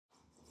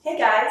Hey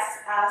guys,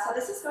 so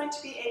this is going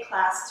to be a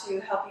class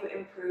to help you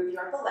improve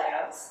your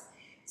Boleos.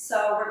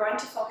 So we're going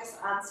to focus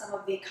on some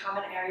of the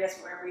common areas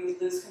where we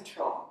lose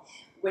control,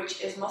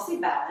 which is mostly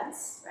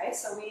balance, right?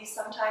 So we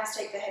sometimes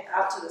take the hip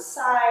out to the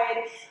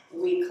side,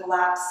 we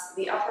collapse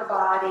the upper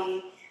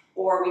body,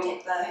 or we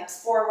take the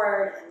hips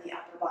forward and the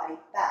upper body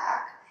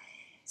back.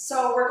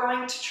 So we're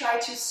going to try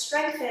to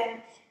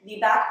strengthen the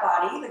back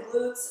body, the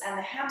glutes and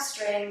the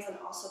hamstrings, and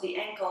also the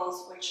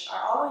ankles, which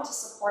are all going to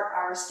support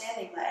our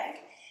standing leg.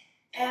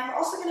 And we're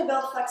also going to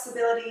build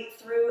flexibility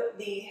through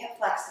the hip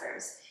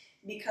flexors,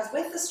 because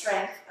with the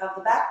strength of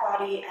the back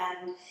body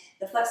and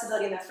the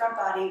flexibility in the front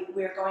body,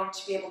 we're going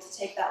to be able to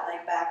take that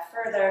leg back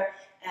further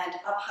and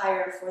up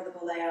higher for the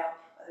boleo,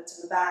 whether it's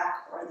in the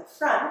back or the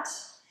front.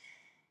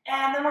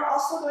 And then we're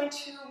also going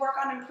to work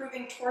on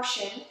improving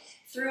torsion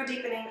through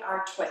deepening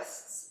our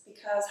twists,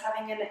 because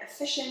having an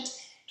efficient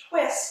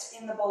twist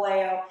in the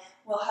boleo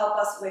will help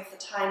us with the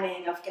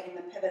timing of getting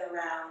the pivot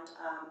around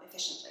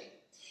efficiently.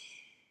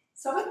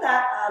 So with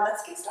that,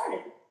 let's get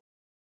started.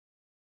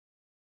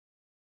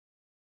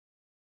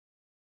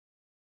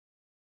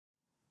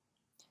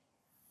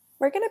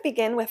 We're going to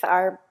begin with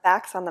our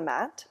backs on the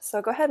mat.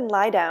 So go ahead and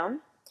lie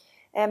down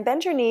and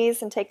bend your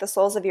knees and take the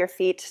soles of your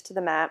feet to the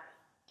mat.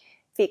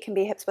 Feet can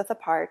be hips width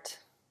apart.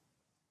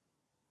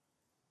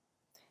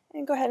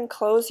 And go ahead and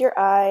close your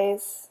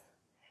eyes.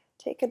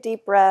 Take a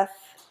deep breath.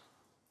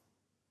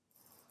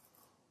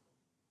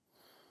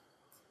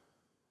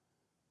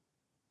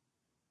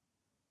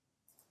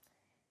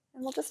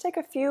 And we'll just take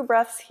a few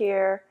breaths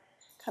here,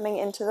 coming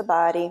into the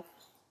body.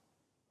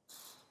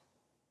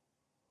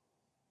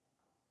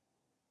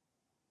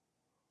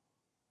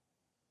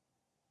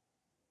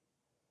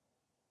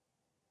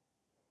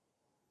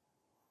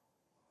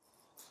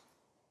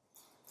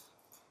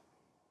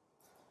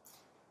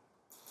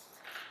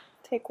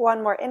 Take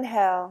one more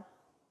inhale.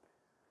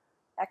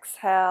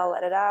 Exhale,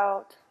 let it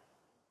out.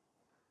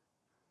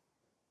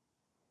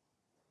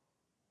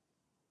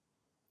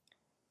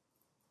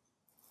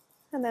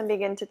 And then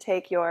begin to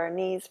take your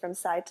knees from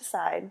side to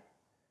side.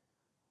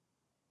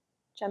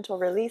 Gentle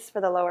release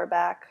for the lower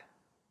back.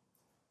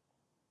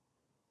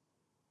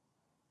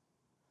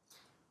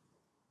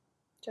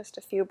 Just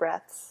a few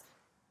breaths.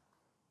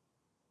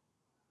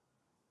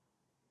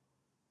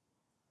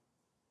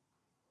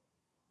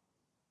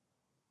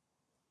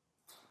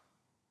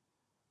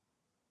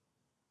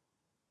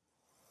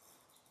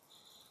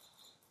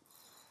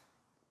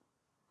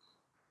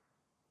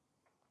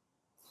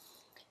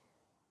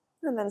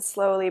 And then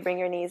slowly bring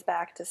your knees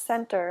back to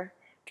center.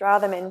 Draw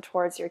them in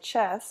towards your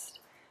chest.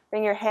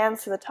 Bring your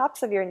hands to the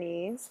tops of your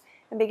knees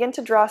and begin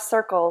to draw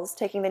circles,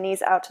 taking the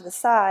knees out to the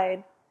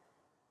side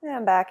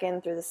and back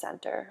in through the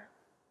center.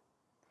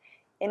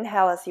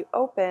 Inhale as you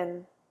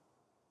open.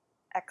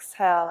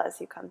 Exhale as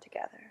you come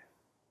together.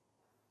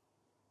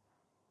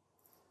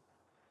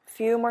 A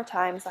few more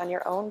times on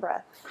your own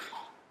breath.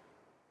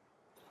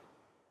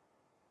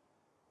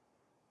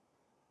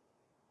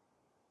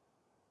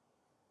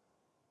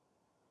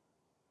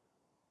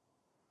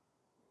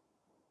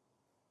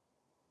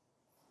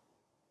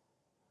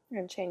 We're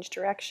going to change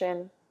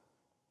direction.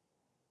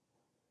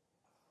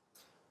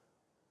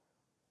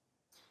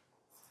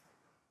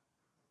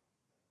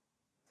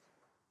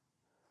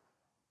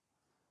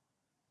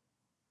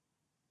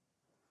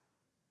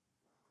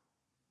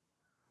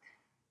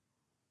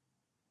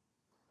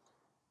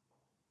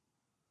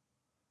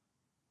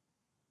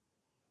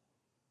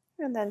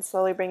 And then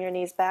slowly bring your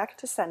knees back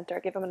to center.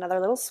 Give them another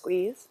little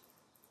squeeze.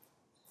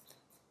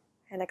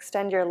 And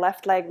extend your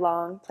left leg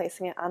long,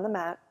 placing it on the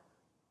mat.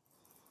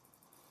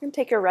 And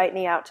take your right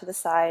knee out to the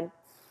side.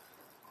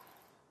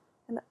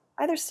 And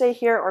either stay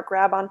here or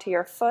grab onto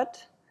your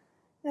foot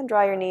and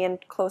draw your knee in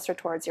closer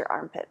towards your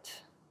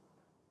armpit.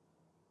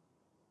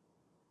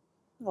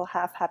 A little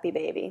half happy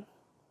baby.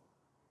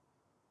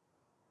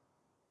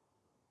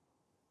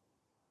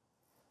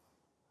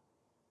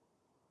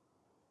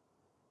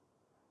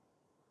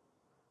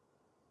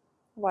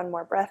 One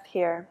more breath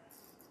here.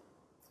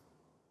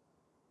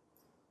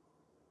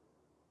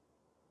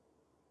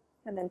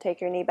 And then take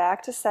your knee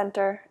back to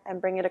center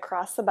and bring it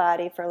across the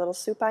body for a little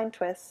supine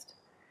twist.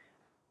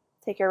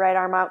 Take your right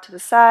arm out to the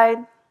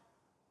side.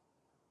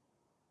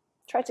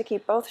 Try to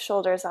keep both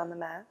shoulders on the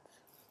mat.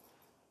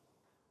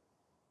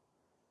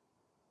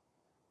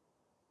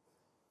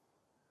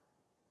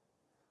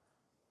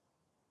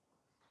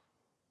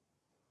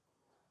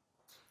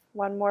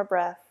 One more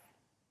breath.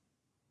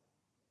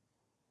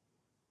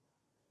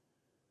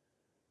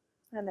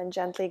 And then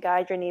gently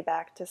guide your knee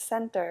back to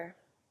center.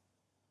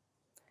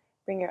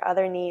 Bring your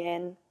other knee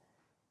in.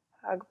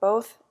 Hug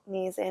both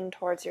knees in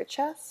towards your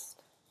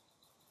chest.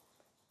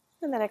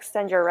 And then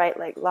extend your right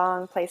leg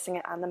long, placing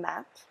it on the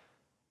mat.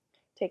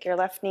 Take your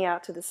left knee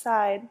out to the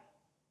side.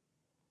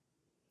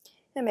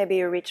 And maybe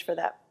you reach for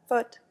that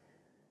foot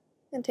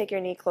and take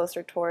your knee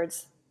closer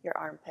towards your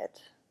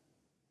armpit.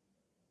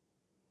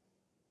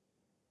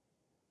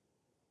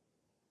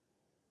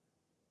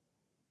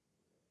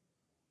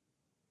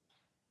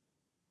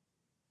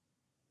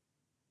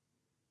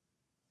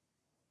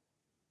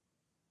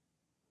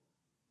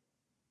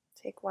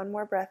 Take one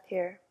more breath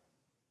here.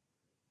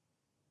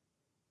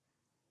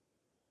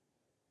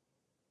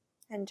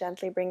 And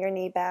gently bring your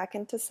knee back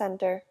into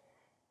center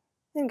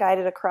and guide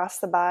it across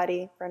the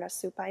body for a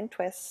supine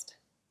twist.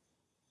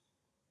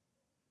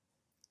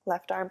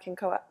 Left arm can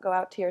go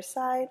out to your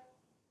side.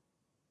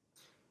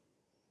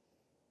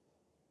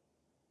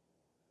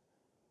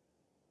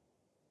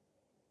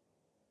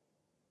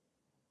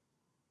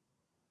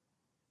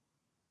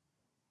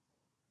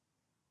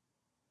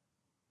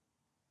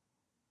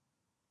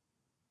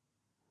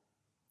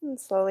 And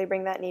slowly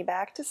bring that knee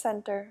back to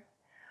center.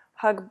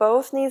 Hug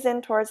both knees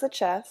in towards the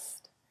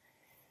chest.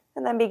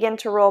 And then begin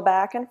to roll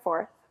back and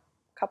forth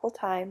a couple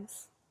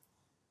times.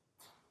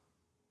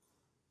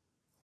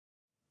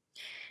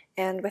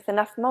 And with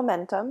enough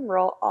momentum,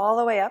 roll all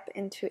the way up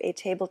into a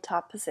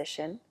tabletop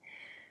position,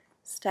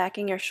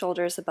 stacking your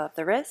shoulders above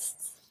the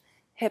wrists,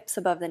 hips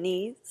above the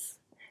knees.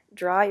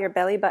 Draw your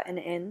belly button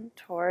in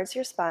towards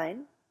your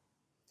spine.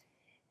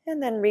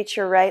 And then reach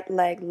your right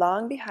leg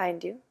long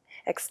behind you.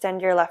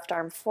 Extend your left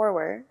arm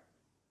forward.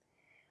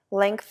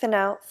 Lengthen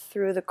out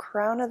through the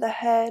crown of the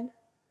head.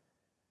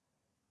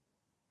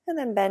 And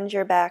then bend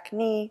your back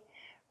knee.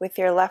 With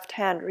your left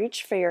hand,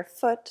 reach for your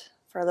foot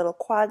for a little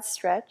quad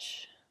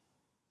stretch.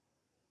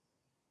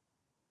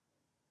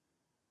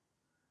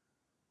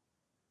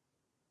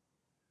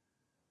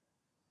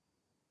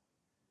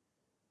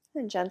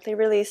 And gently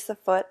release the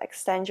foot.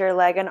 Extend your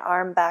leg and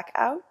arm back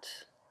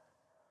out.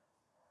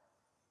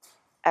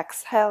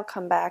 Exhale,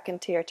 come back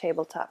into your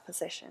tabletop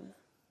position.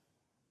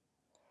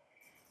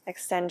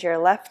 Extend your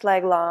left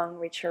leg long.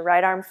 Reach your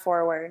right arm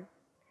forward.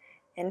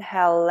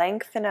 Inhale,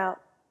 lengthen out.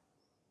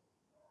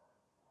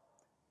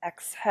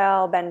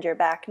 Exhale, bend your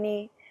back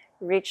knee.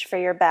 Reach for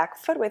your back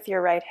foot with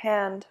your right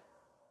hand.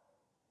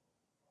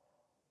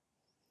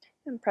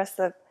 And press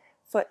the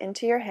foot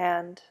into your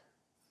hand.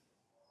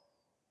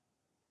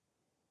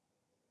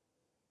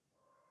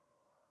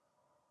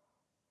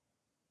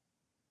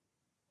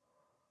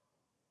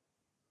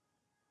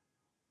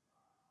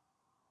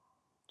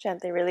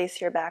 Gently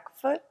release your back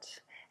foot.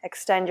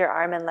 Extend your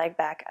arm and leg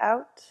back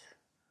out.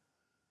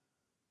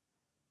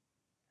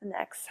 And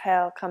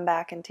exhale, come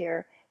back into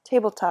your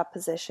tabletop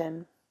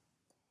position.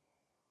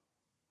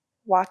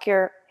 Walk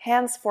your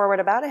hands forward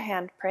about a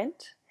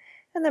handprint,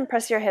 and then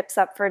press your hips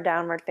up for a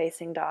downward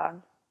facing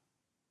dog.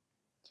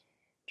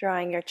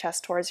 Drawing your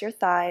chest towards your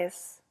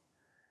thighs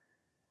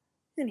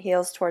and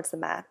heels towards the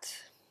mat.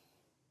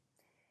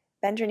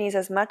 Bend your knees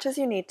as much as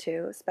you need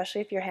to,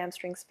 especially if your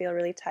hamstrings feel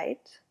really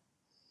tight.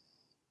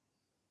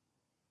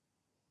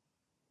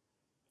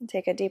 And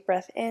take a deep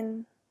breath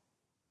in.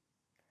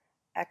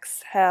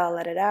 Exhale,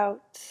 let it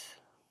out.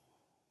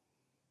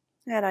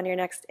 And on your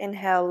next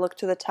inhale, look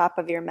to the top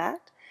of your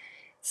mat.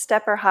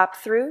 Step or hop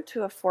through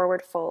to a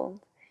forward fold.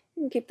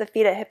 You can keep the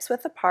feet at hips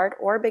width apart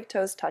or big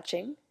toes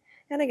touching.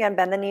 And again,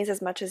 bend the knees as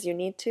much as you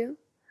need to.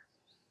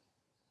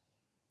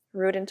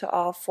 Root into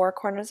all four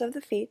corners of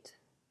the feet.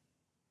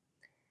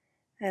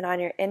 And on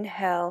your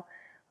inhale,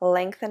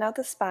 lengthen out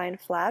the spine,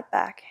 flat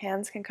back.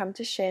 Hands can come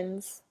to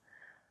shins.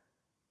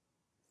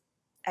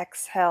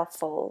 Exhale,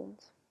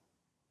 fold.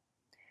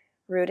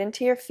 Root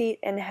into your feet.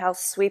 Inhale,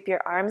 sweep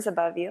your arms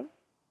above you.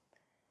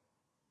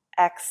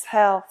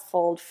 Exhale,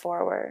 fold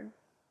forward.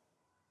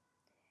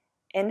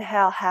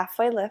 Inhale,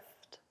 halfway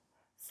lift.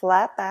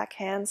 Flat back,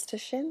 hands to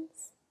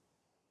shins.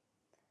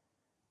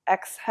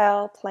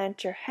 Exhale,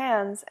 plant your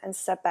hands and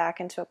step back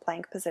into a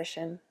plank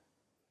position.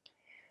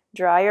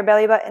 Draw your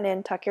belly button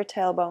in, tuck your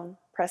tailbone,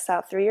 press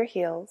out through your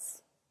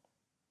heels.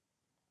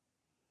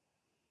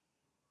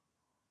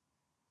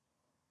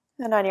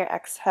 And on your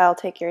exhale,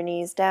 take your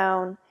knees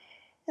down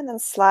and then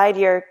slide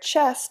your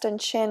chest and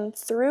chin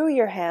through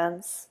your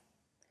hands,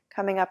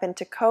 coming up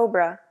into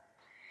cobra.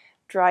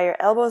 Draw your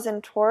elbows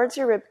in towards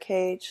your rib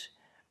cage,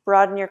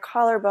 broaden your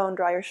collarbone,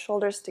 draw your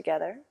shoulders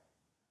together.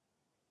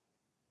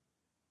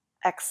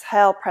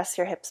 Exhale, press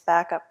your hips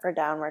back up for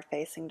downward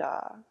facing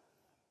dog.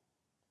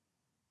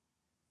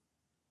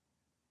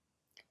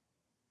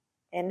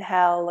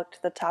 Inhale, look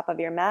to the top of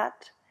your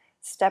mat.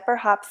 Step or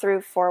hop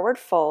through forward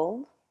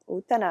fold,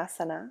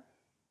 Uttanasana.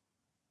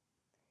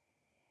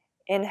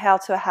 Inhale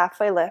to a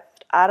halfway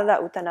lift,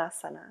 Ardha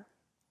Uttanasana.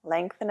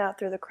 Lengthen out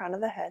through the crown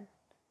of the head.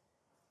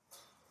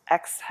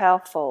 Exhale,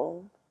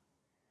 fold.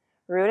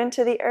 Root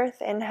into the earth.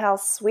 Inhale,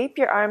 sweep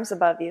your arms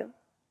above you.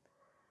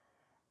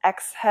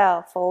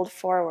 Exhale, fold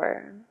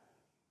forward.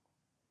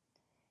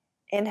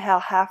 Inhale,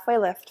 halfway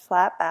lift,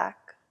 flat back.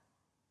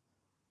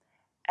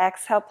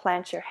 Exhale,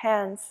 plant your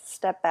hands,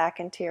 step back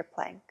into your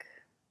plank.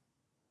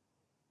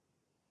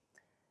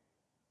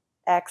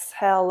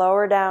 Exhale,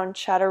 lower down,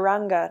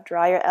 chaturanga.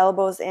 Draw your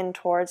elbows in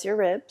towards your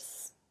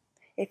ribs.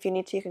 If you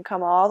need to, you can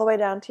come all the way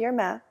down to your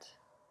mat.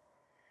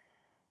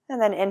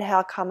 And then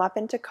inhale, come up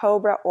into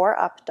cobra or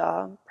up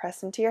dog.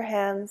 Press into your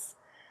hands.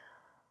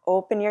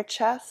 Open your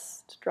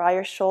chest. Draw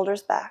your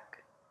shoulders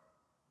back.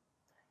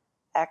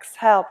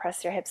 Exhale,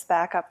 press your hips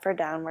back up for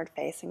downward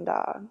facing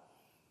dog.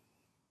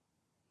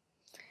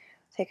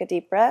 Take a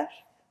deep breath.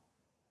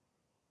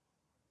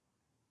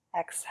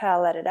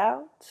 Exhale, let it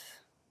out.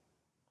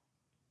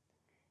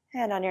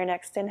 And on your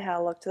next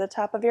inhale, look to the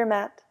top of your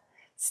mat.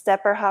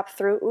 Step or hop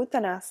through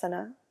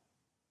Uttanasana.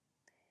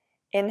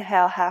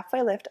 Inhale,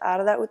 halfway lift out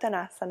of that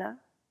Uttanasana.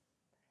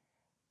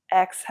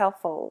 Exhale,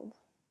 fold.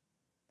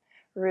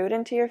 Root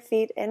into your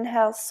feet.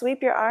 Inhale,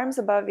 sweep your arms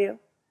above you.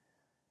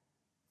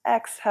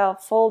 Exhale,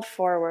 fold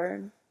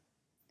forward.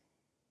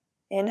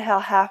 Inhale,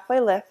 halfway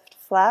lift,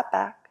 flat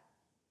back.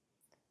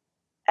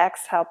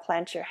 Exhale,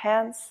 plant your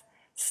hands.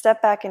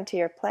 Step back into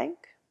your plank.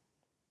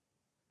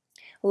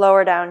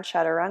 Lower down,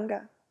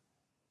 chaturanga.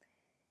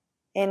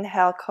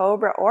 Inhale,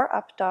 cobra or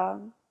up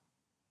dog.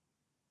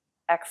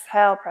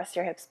 Exhale, press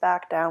your hips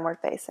back, downward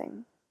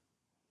facing.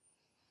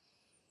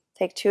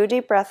 Take 2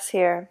 deep breaths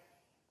here.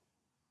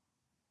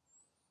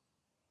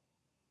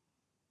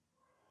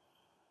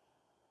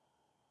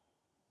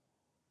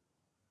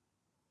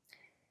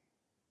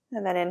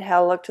 And then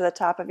inhale, look to the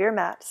top of your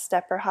mat.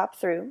 Step or hop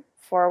through,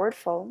 forward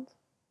fold.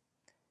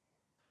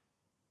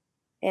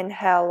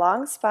 Inhale,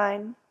 long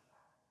spine.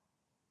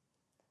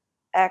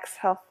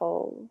 Exhale,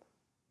 fold.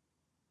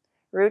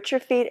 Root your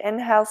feet.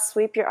 Inhale,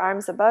 sweep your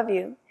arms above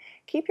you.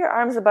 Keep your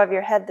arms above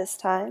your head this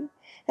time.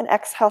 And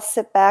exhale,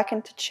 sit back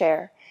into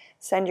chair.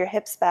 Send your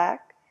hips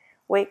back.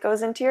 Weight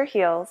goes into your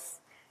heels.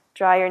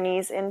 Draw your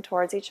knees in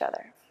towards each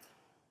other.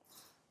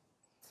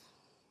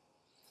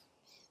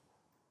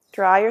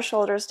 Draw your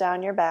shoulders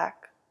down your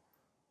back.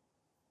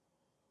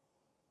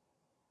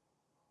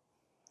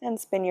 And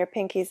spin your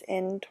pinkies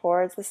in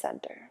towards the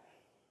center.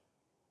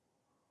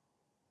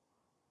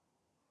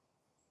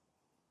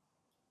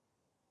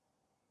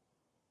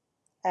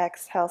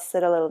 Exhale,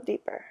 sit a little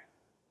deeper.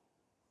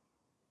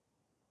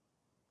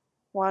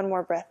 One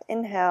more breath,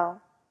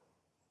 inhale.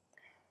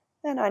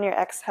 And on your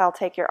exhale,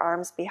 take your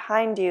arms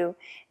behind you,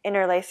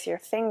 interlace your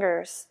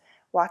fingers,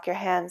 walk your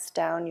hands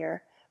down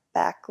your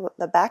back,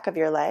 the back of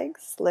your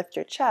legs, lift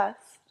your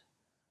chest,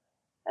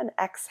 and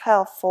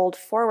exhale, fold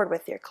forward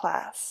with your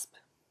clasp.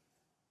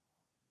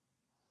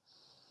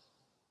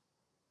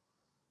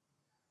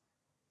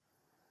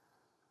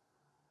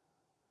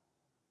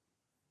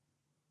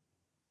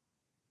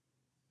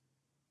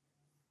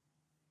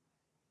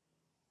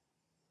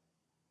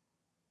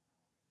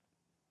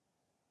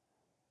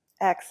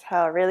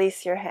 Exhale,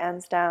 release your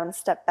hands down,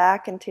 step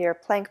back into your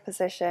plank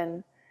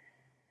position.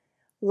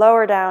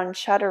 Lower down,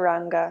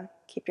 chaturanga.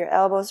 Keep your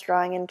elbows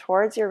drawing in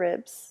towards your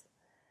ribs.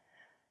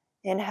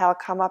 Inhale,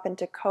 come up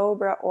into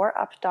cobra or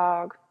up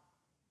dog.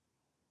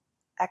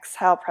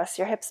 Exhale, press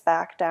your hips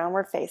back,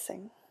 downward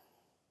facing.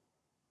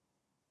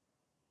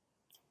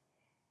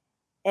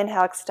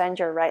 Inhale, extend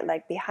your right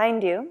leg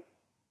behind you.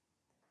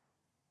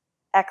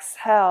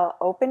 Exhale,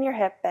 open your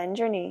hip, bend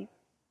your knee.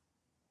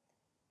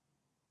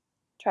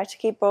 Try to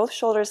keep both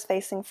shoulders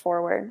facing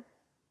forward.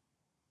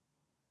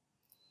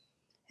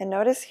 And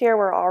notice here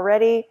we're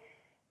already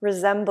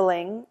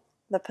resembling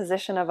the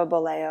position of a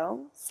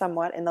boleo,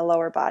 somewhat in the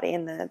lower body,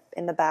 in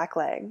the back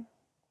leg.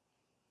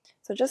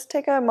 So just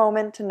take a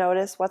moment to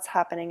notice what's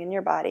happening in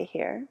your body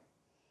here.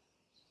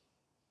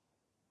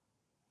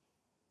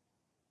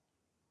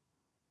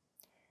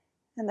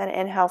 And then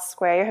inhale,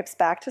 square your hips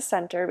back to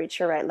center, reach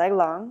your right leg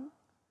long.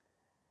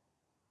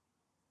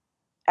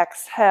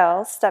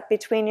 Exhale, step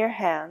between your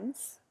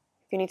hands.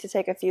 If you need to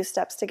take a few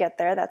steps to get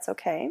there, that's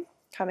okay.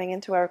 Coming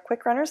into our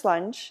quick runner's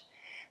lunge.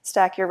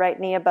 Stack your right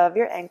knee above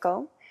your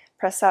ankle.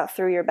 Press out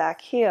through your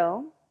back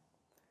heel.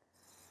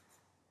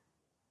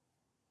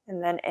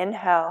 And then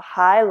inhale,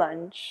 high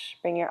lunge.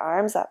 Bring your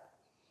arms up.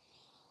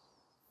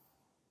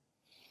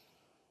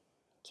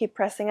 Keep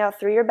pressing out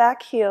through your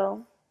back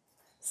heel,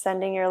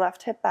 sending your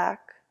left hip back.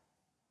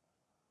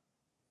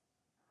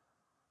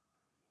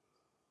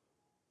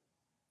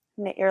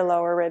 Knit your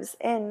lower ribs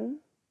in.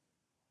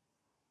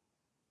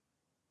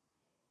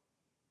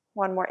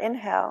 One more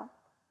inhale.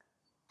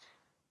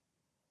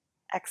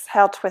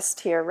 Exhale, twist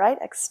to your right,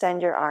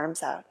 extend your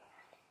arms out.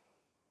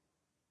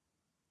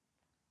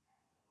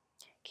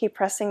 Keep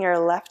pressing your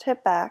left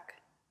hip back.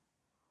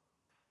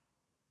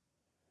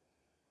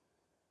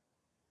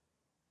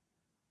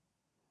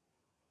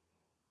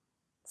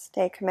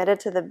 Stay committed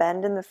to the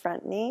bend in the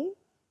front knee.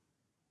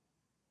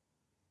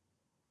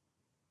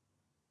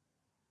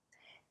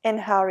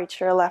 Inhale,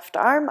 reach your left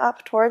arm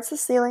up towards the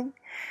ceiling,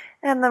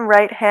 and the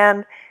right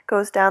hand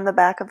goes down the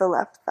back of the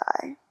left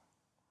thigh.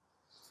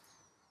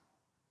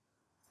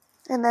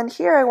 And then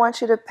here I want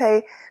you to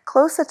pay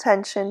close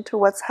attention to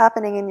what's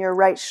happening in your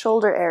right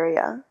shoulder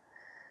area.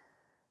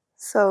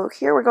 So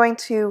here we're going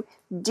to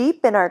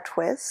deepen our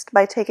twist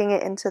by taking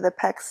it into the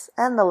pecs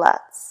and the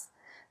lats.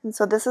 And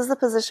so this is the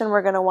position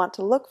we're going to want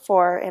to look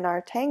for in our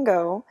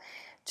tango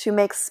to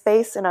make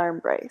space in our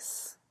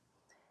embrace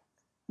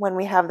when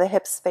we have the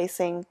hips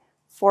facing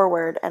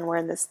forward and we're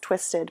in this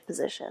twisted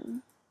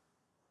position.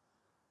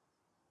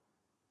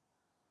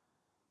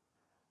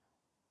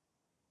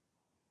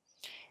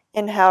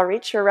 Inhale,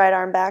 reach your right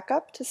arm back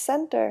up to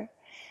center.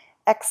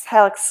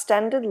 Exhale,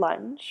 extended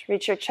lunge.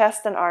 Reach your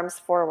chest and arms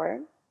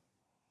forward.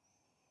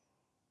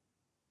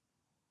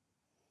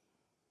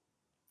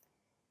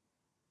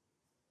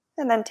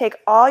 And then take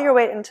all your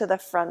weight into the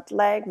front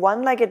leg,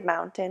 one-legged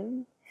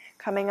mountain,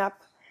 coming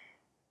up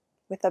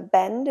with a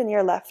bend in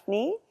your left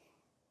knee.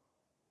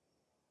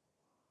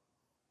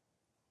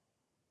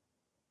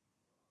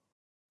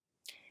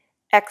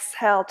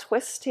 Exhale,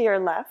 twist to your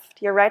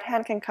left. Your right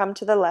hand can come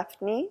to the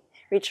left knee.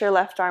 Reach your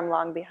left arm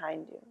long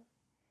behind you.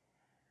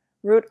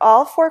 Root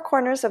all four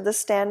corners of the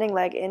standing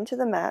leg into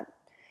the mat.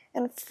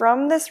 And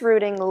from this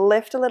rooting,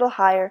 lift a little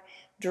higher.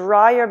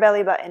 Draw your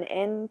belly button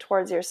in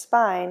towards your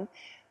spine,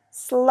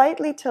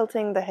 slightly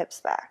tilting the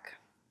hips back.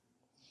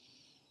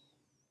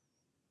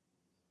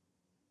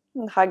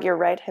 And hug your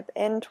right hip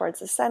in towards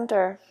the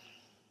center.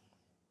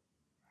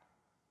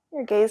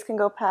 Your gaze can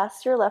go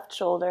past your left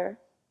shoulder.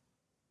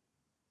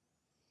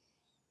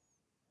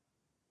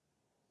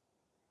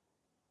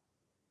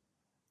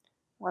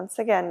 Once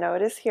again,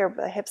 notice here,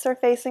 the hips are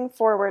facing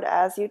forward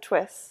as you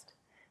twist.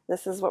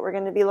 This is what we're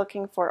going to be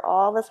looking for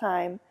all the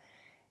time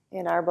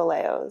in our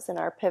boleos, in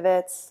our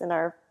pivots, in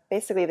our,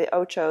 basically the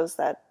ochos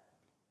that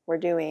we're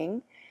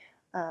doing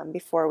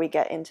before we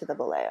get into the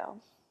boleo.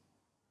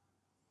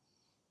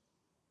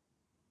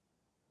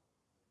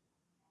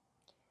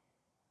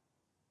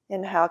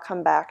 Inhale,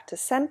 come back to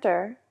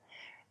center,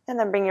 and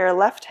then bring your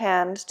left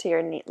hand to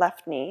your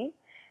left knee,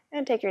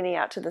 and take your knee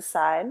out to the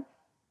side.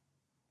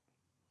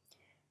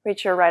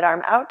 Reach your right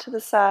arm out to the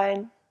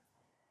side.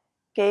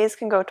 Gaze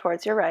can go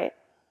towards your right.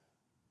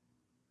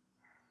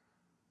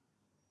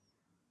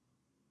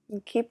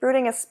 And keep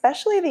rooting,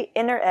 especially the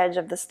inner edge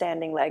of the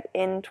standing leg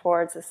in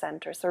towards the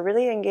center. So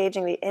really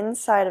engaging the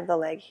inside of the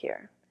leg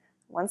here.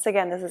 Once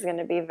again, this is going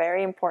to be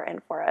very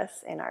important for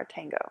us in our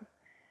tango,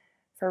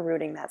 for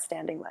rooting that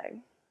standing leg.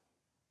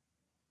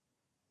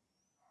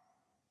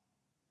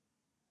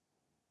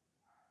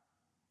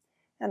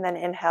 And then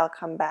inhale,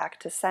 come back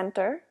to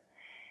center.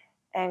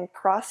 And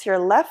cross your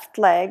left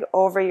leg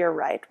over your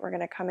right. We're going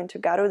to come into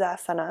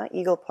Garudasana,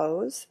 eagle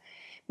pose.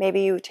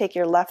 Maybe you take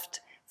your left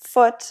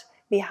foot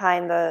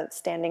behind the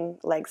standing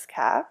leg's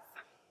calf.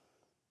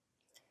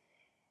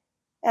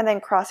 And then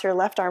cross your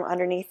left arm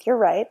underneath your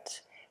right.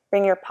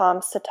 Bring your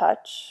palms to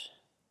touch.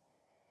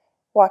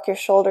 Walk your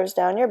shoulders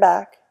down your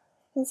back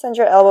and send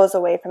your elbows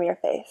away from your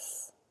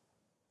face.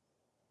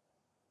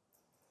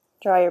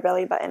 Draw your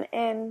belly button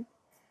in.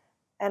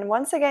 And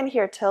once again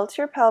here, tilt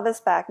your pelvis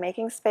back,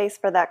 making space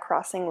for that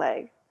crossing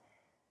leg.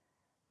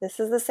 This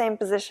is the same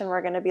position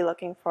we're going to be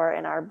looking for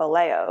in our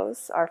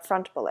boleos, our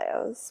front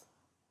boleos.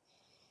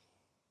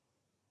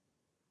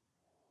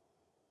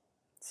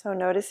 So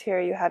notice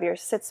here you have your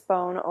sits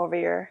bone over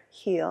your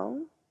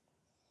heel.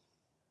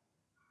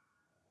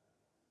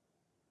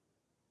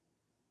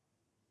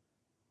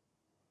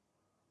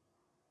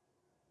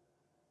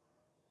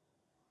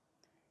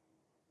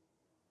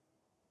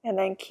 And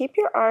then keep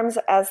your arms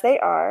as they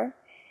are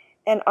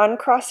and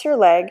uncross your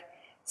leg.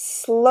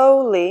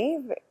 Slowly,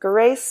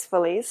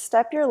 gracefully,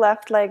 step your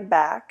left leg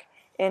back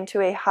into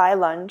a high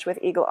lunge with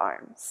eagle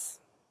arms.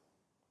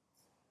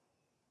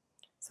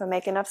 So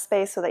make enough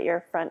space so that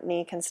your front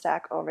knee can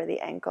stack over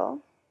the ankle.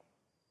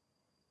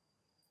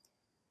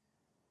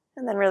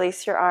 And then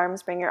release your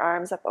arms, bring your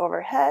arms up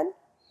overhead.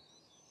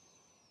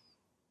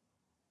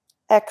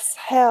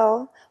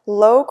 Exhale,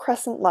 low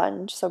crescent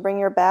lunge. So bring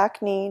your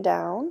back knee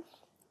down,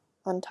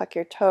 untuck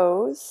your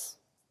toes,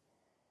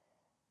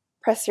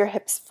 press your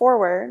hips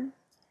forward,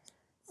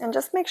 and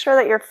just make sure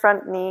that your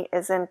front knee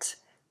isn't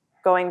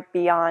going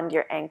beyond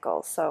your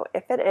ankle. So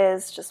if it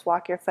is, just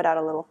walk your foot out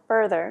a little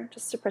further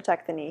just to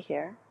protect the knee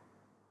here.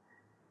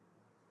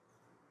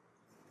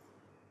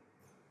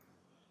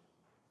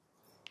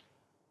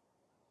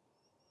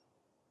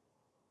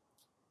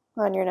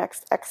 On your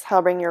next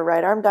exhale, bring your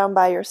right arm down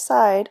by your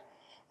side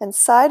and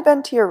side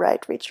bend to your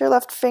right. Reach your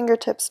left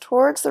fingertips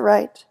towards the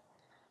right.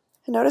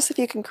 And notice if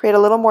you can create a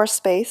little more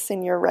space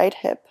in your right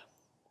hip.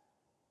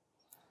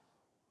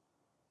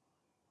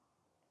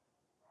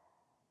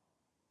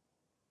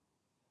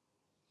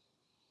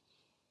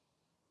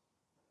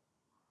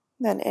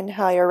 Then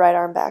inhale your right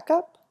arm back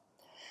up.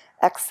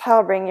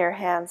 Exhale, bring your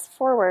hands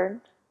forward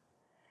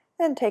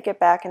and take it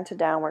back into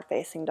downward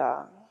facing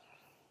dog.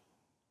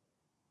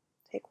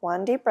 Take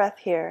one deep breath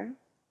here.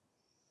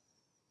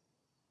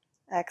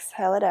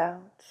 Exhale it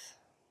out.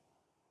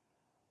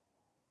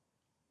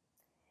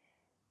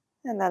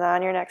 And then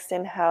on your next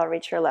inhale,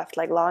 reach your left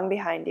leg long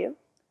behind you.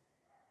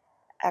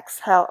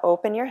 Exhale,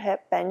 open your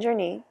hip, bend your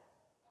knee.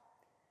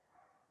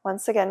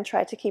 Once again,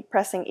 try to keep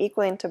pressing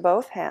equally into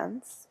both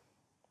hands.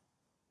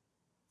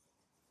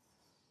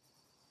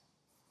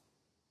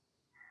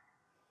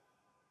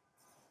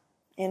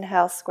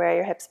 Inhale, square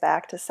your hips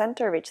back to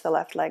center, reach the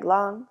left leg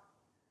long.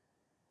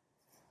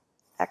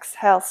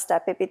 Exhale,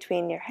 step it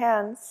between your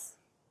hands.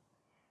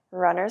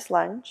 Runner's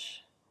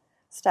lunge.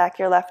 Stack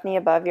your left knee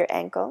above your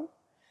ankle.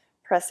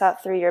 Press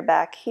out through your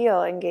back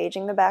heel,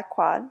 engaging the back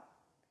quad.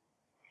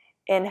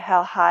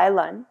 Inhale, high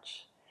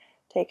lunge.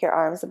 Take your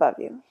arms above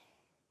you.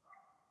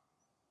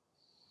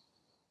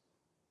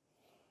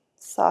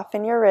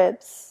 Soften your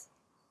ribs.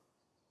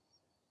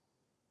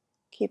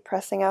 Keep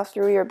pressing out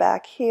through your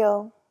back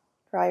heel.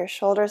 Draw your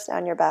shoulders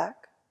down your back.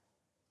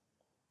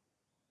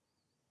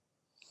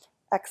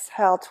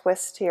 Exhale,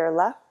 twist to your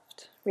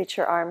left. Reach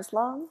your arms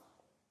long.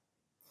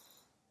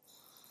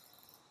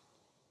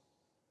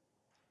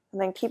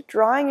 And then keep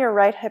drawing your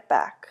right hip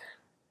back.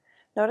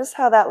 Notice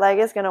how that leg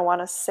is going to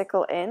want to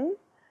sickle in.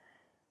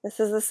 This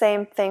is the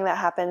same thing that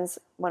happens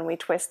when we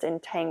twist in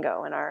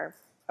Tango in our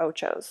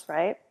ochos,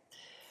 right?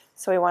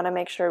 So we want to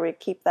make sure we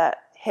keep that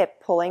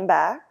hip pulling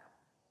back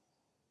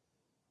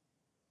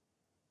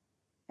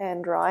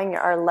and drawing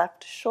our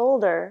left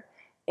shoulder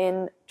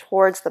in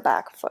towards the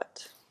back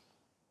foot.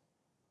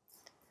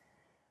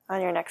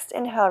 On your next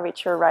inhale,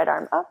 reach your right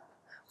arm up.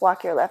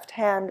 Walk your left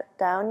hand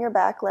down your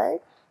back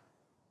leg.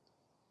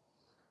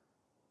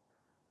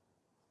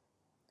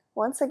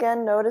 Once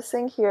again,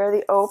 noticing here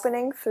the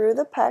opening through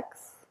the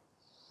pecs.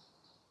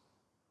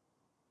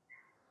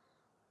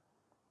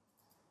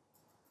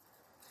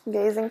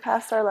 Gazing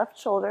past our left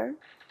shoulder.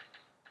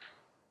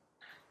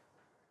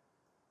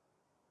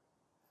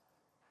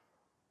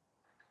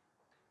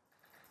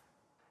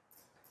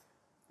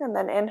 And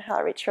then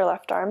inhale, reach your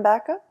left arm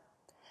back up.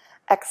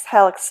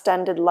 Exhale,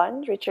 extended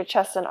lunge. Reach your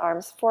chest and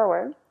arms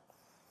forward.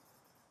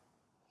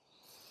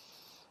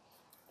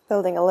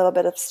 Building a little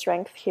bit of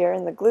strength here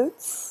in the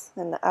glutes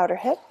and the outer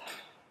hip.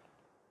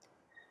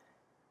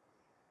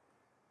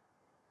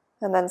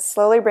 And then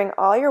slowly bring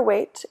all your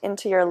weight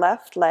into your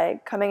left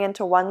leg, coming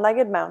into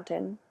one-legged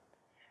mountain.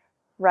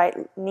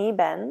 Right knee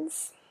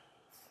bends.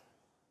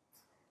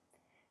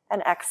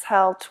 And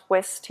exhale,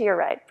 twist to your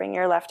right. Bring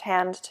your left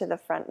hand to the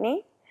front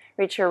knee.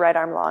 Reach your right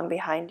arm long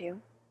behind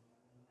you.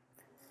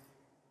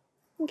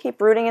 And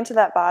keep rooting into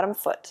that bottom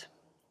foot,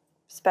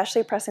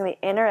 especially pressing the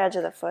inner edge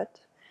of the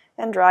foot.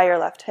 And draw your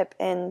left hip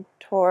in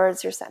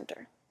towards your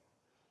center.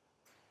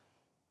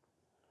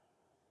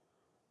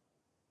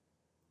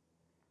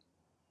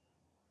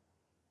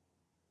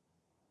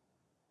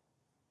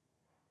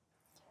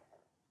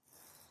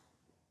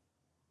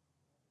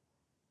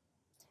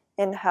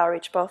 Inhale,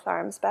 reach both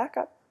arms back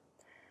up.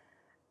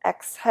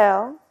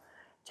 Exhale,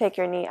 take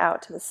your knee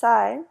out to the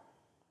side.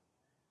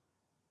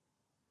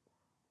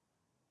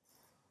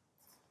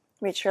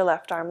 Reach your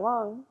left arm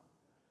long.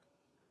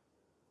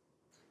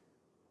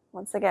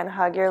 Once again,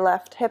 hug your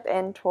left hip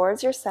in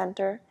towards your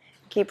center.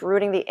 Keep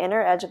rooting the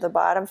inner edge of the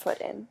bottom foot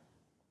in.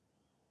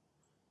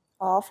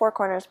 All four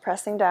corners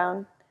pressing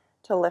down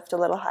to lift a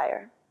little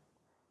higher.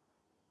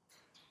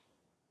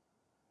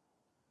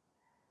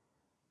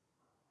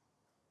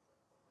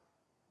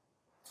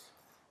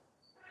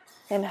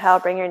 Inhale,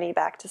 bring your knee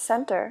back to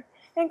center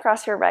and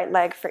cross your right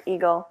leg for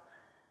eagle.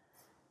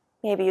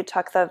 Maybe you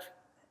tuck the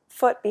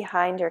foot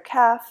behind your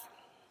calf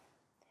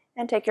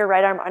and take your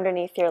right arm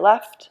underneath your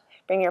left.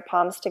 Bring your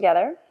palms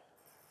together.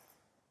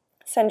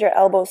 Send your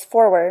elbows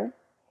forward.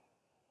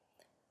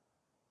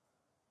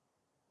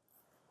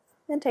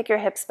 And take your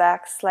hips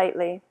back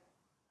slightly,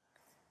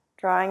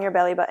 drawing your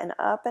belly button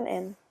up and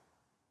in.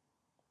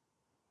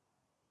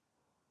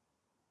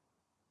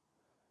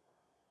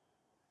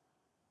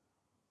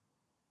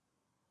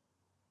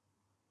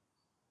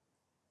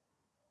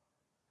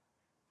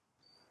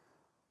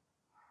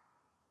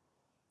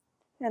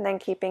 And then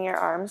keeping your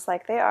arms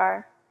like they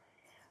are,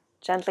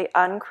 gently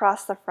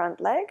uncross the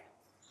front leg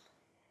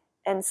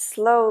and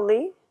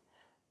slowly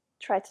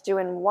try to do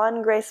in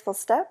one graceful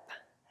step.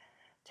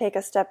 Take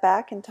a step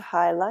back into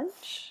high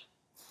lunge.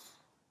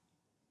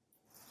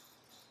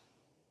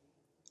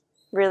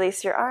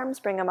 Release your arms,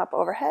 bring them up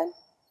overhead.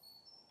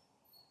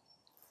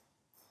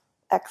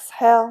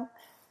 Exhale,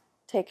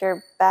 take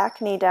your back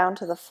knee down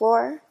to the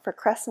floor for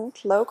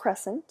crescent, low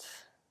crescent.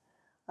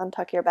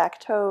 Untuck your back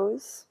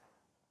toes.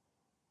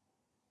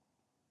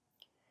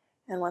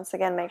 And once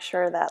again, make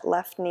sure that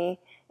left knee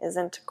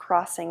isn't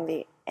crossing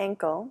the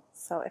ankle.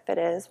 So if it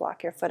is,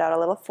 walk your foot out a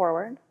little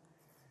forward.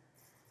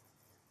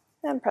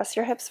 And press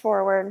your hips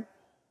forward.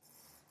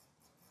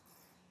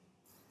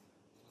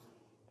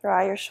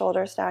 Draw your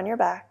shoulders down your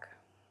back.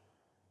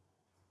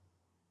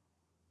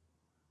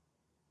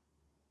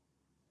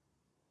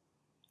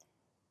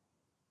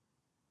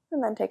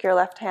 And then take your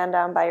left hand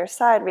down by your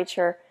side. Reach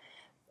your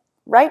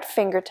right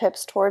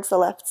fingertips towards the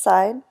left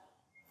side.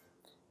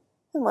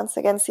 And once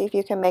again, see if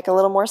you can make a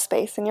little more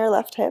space in your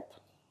left hip.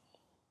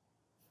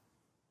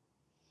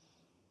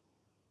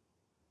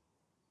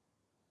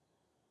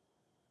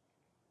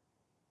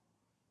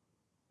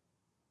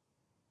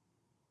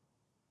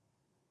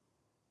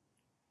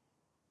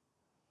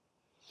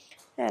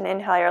 And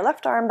inhale your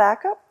left arm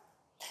back up.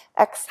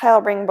 Exhale,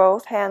 bring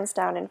both hands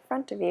down in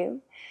front of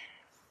you.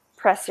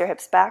 Press your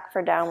hips back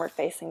for downward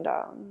facing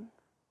dog.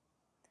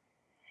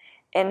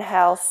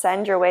 Inhale,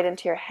 send your weight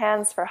into your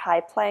hands for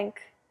high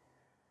plank.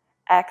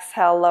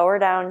 Exhale, lower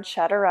down,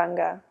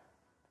 chaturanga.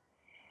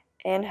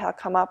 Inhale,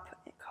 come up,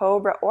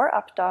 cobra or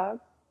up dog.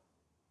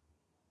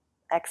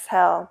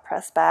 Exhale,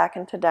 press back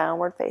into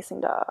downward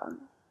facing dog.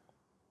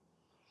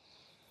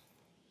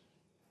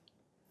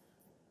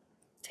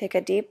 Take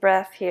a deep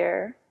breath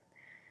here.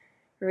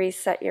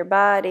 Reset your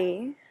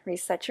body,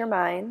 reset your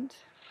mind.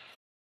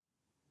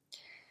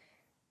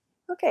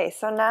 Okay,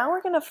 so now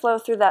we're going to flow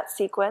through that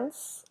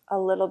sequence a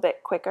little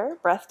bit quicker,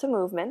 breath to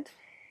movement.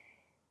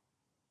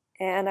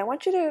 And I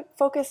want you to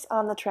focus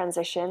on the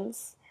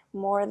transitions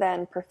more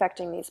than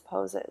perfecting these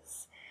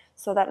poses.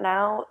 so that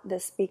now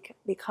this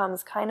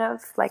becomes kind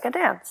of like a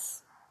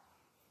dance.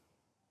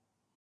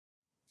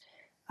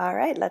 All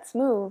right, let's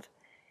move.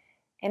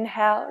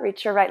 Inhale,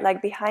 reach your right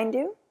leg behind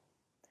you.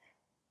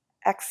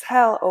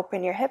 Exhale,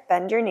 open your hip,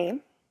 bend your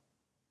knee.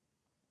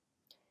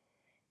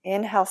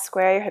 Inhale,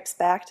 square your hips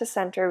back to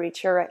center,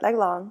 reach your right leg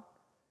long.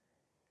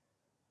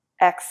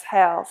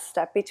 Exhale,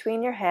 step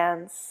between your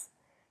hands,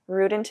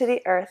 root into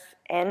the earth.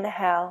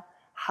 Inhale,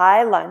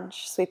 high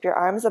lunge, sweep your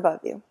arms above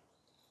you.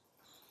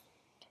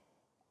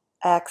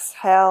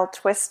 Exhale,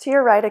 twist to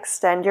your right,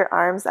 extend your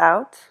arms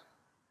out.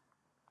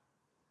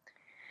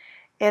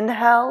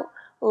 Inhale,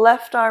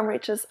 left arm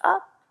reaches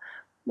up,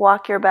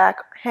 walk your back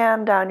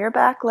hand down your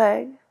back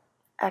leg.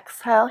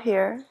 Exhale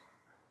here.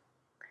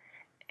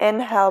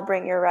 Inhale,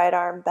 bring your right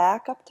arm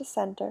back up to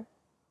center.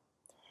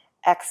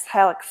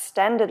 Exhale,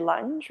 extended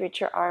lunge,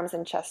 reach your arms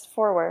and chest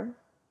forward.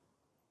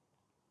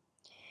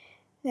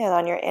 And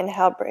on your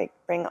inhale,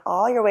 bring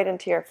all your weight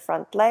into your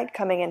front leg,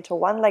 coming into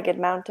one-legged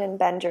mountain,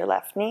 bend your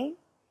left knee.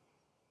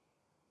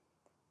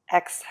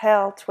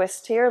 Exhale,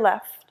 twist to your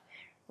left.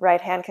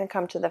 Right hand can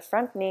come to the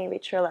front knee,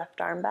 reach your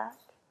left arm back.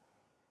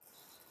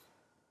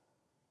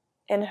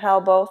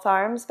 Inhale, both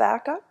arms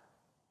back up.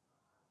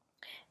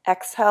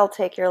 Exhale,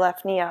 take your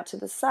left knee out to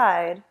the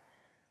side.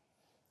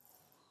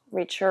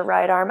 Reach your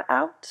right arm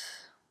out.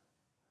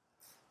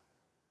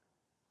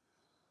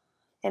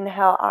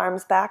 Inhale,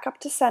 arms back up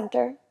to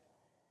center.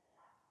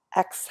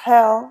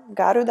 Exhale,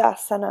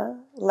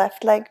 Garudasana.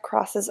 Left leg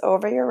crosses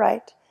over your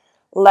right.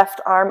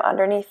 Left arm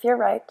underneath your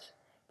right.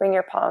 Bring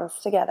your palms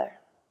together.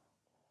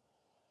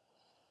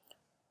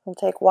 We'll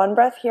take one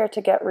breath here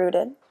to get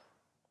rooted.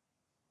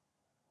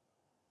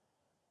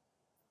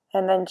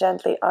 And then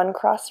gently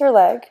uncross your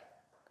leg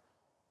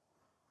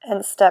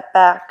and step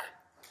back.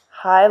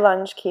 High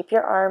lunge, keep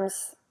your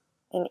arms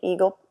in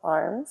eagle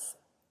arms.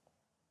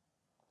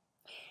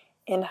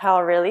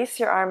 Inhale, release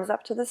your arms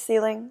up to the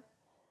ceiling.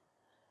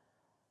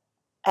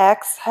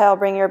 Exhale,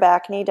 bring your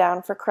back knee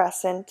down for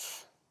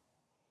crescent.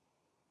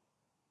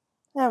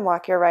 And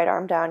walk your right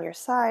arm down your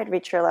side.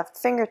 Reach your left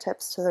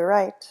fingertips to the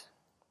right.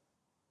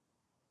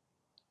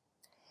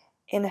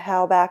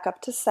 Inhale, back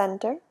up to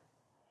center.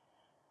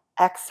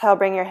 Exhale,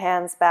 bring your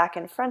hands back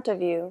in front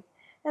of you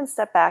and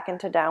step back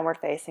into downward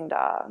facing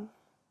dog.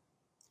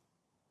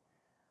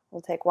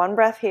 We'll take one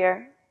breath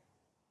here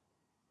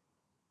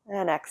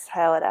and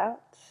exhale it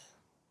out.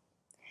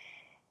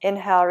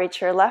 Inhale,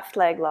 reach your left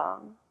leg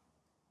long.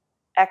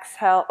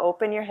 Exhale,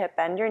 open your hip,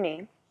 bend your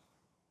knee.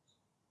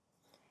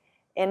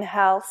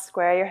 Inhale,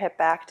 square your hip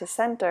back to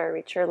center,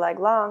 reach your leg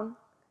long.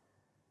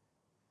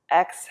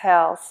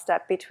 Exhale,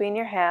 step between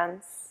your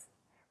hands,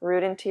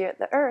 root into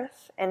the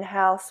earth.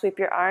 Inhale, sweep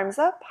your arms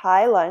up,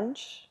 high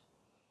lunge.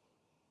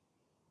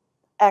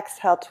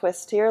 Exhale,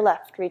 twist to your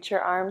left, reach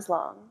your arms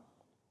long.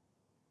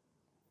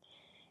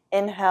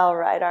 Inhale,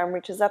 right arm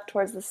reaches up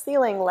towards the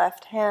ceiling,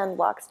 left hand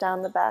walks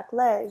down the back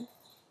leg.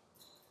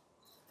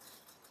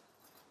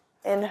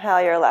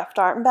 Inhale, your left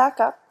arm back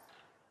up.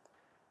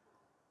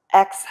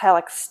 Exhale,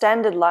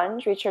 extended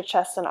lunge, reach your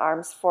chest and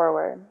arms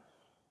forward.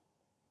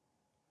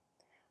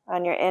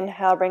 On your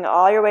inhale, bring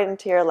all your weight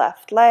into your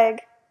left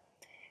leg.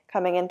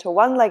 Coming into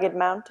one-legged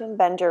mountain,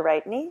 bend your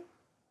right knee.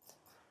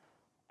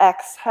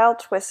 Exhale,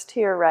 twist to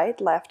your right,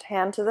 left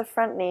hand to the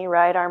front knee,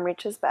 right arm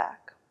reaches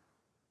back.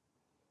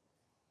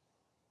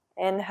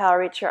 Inhale,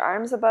 reach your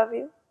arms above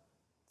you.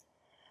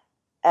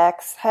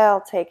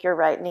 Exhale, take your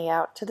right knee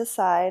out to the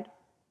side,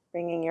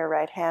 bringing your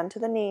right hand to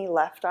the knee,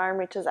 left arm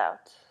reaches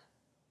out.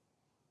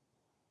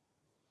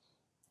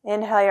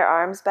 Inhale, your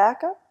arms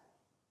back up.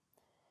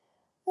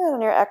 And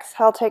on your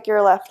exhale, take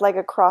your left leg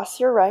across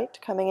your right,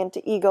 coming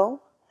into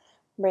eagle.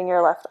 Bring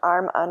your left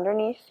arm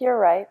underneath your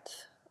right,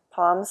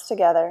 palms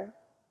together.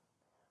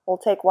 We'll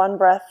take one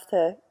breath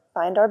to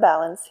find our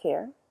balance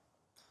here.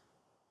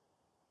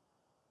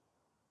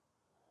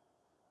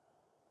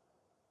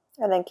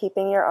 And then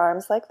keeping your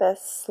arms like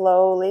this,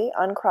 slowly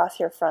uncross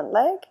your front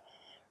leg.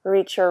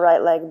 Reach your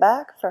right leg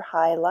back for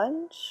high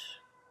lunge.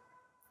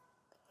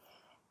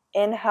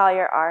 Inhale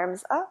your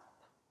arms up.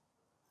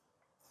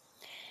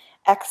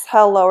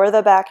 Exhale, lower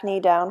the back knee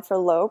down for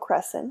low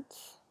crescent.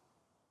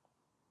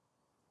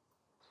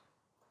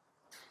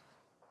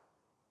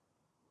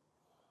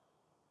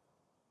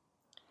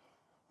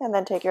 And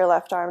then take your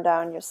left arm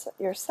down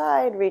your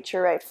side, reach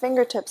your right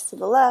fingertips to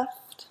the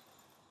left.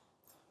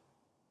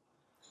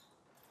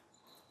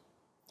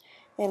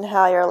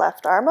 Inhale your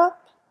left arm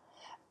up.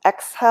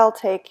 Exhale,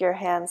 take your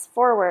hands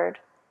forward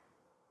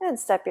and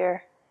step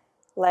your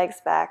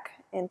legs back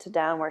into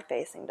downward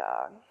facing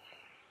dog.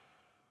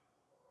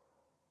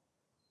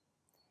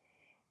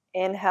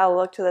 Inhale,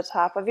 look to the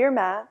top of your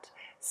mat.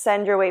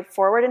 Send your weight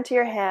forward into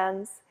your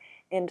hands,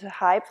 into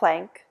high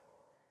plank.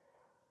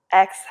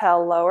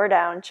 Exhale, lower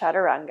down,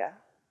 chaturanga.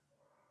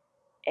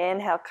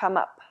 Inhale, come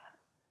up,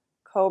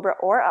 cobra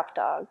or up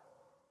dog.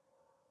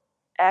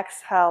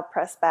 Exhale,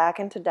 press back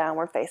into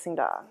downward facing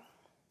dog.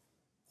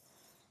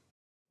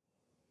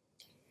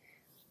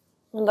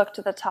 Look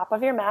to the top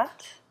of your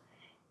mat.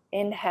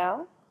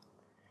 Inhale,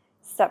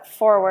 step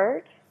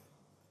forward.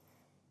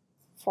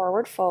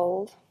 Forward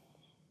fold.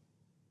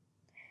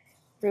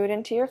 Root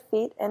into your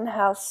feet.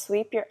 Inhale,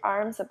 sweep your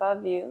arms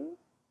above you.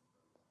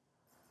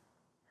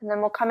 And then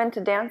we'll come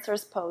into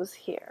dancer's pose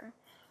here.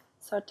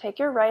 So take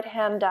your right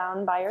hand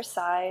down by your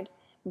side,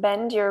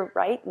 bend your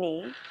right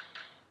knee,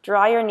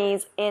 draw your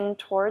knees in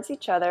towards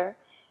each other.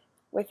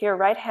 With your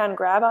right hand,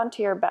 grab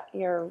onto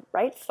your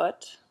right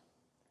foot,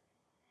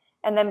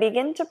 and then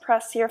begin to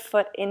press your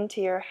foot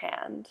into your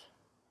hand.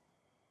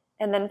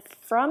 And then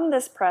from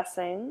this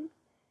pressing,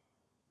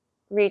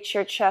 reach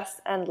your chest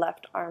and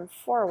left arm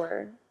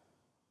forward.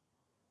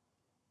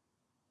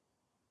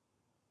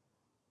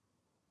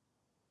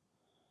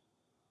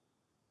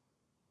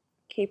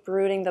 Keep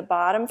rooting the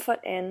bottom foot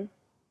in.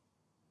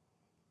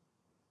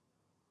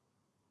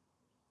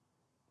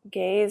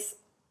 Gaze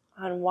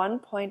on one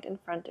point in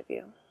front of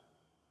you.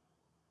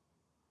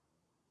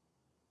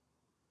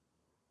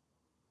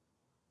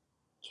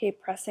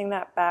 Keep pressing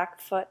that back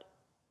foot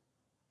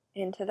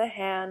into the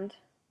hand.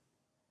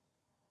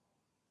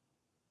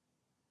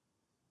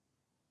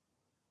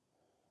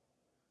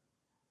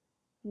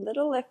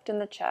 Little lift in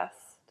the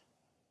chest.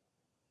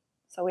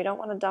 So we don't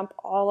want to dump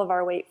all of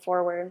our weight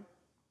forward.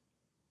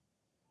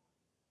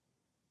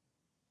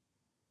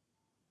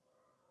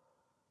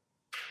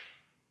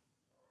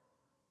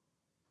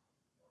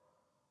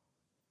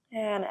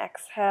 And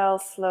exhale,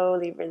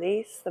 slowly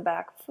release the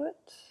back foot.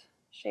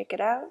 Shake it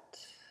out.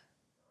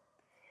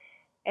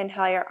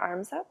 Inhale your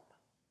arms up.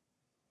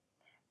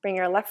 Bring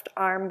your left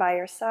arm by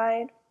your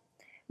side.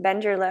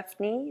 Bend your left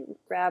knee,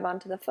 grab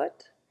onto the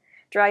foot.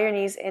 Draw your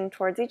knees in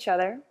towards each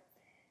other.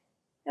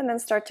 And then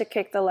start to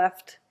kick the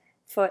left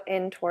foot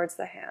in towards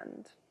the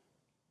hand.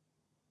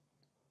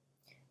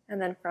 And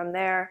then from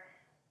there,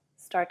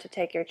 start to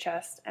take your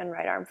chest and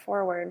right arm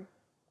forward.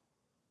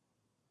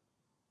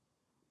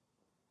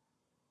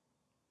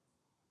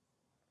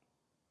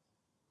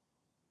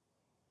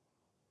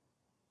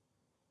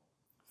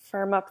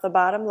 Firm up the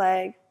bottom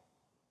leg.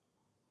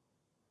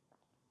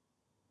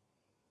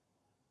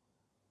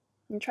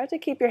 And try to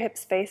keep your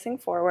hips facing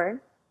forward.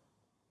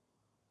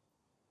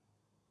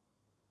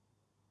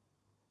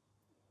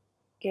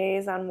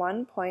 Gaze on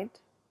one point.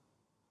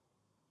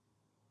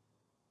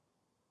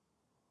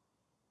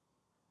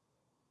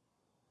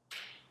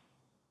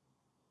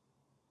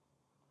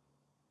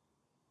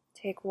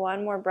 Take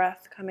one more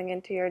breath, coming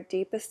into your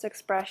deepest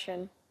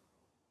expression.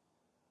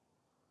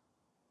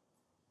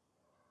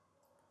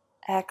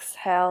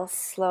 Exhale,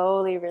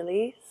 slowly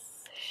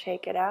release,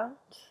 shake it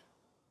out.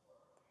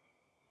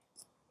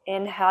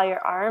 Inhale your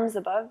arms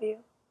above you.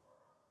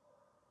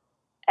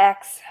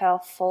 Exhale,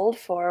 fold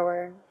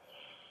forward.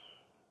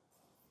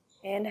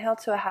 Inhale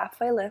to a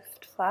halfway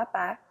lift, flat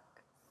back.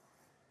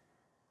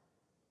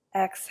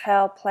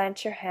 Exhale,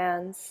 plant your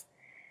hands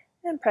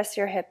and press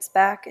your hips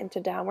back into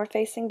downward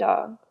facing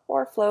dog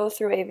or flow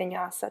through a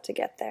vinyasa to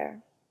get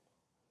there.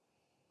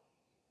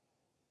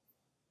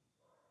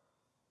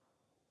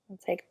 And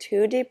take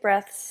 2 deep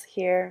breaths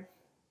here.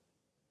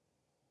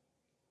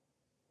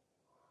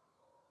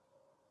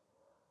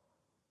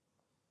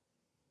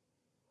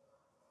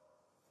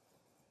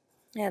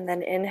 And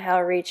then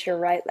inhale, reach your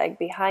right leg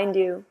behind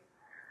you.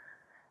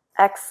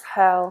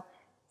 Exhale,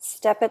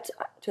 step it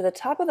to the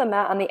top of the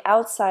mat on the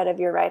outside of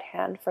your right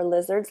hand for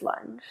lizard's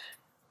lunge.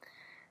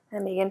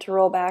 And begin to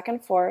roll back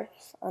and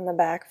forth on the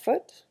back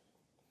foot.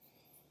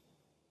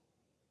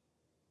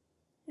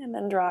 And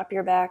then drop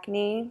your back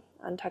knee,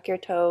 untuck your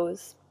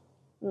toes.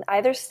 And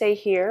either stay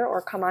here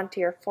or come onto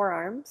your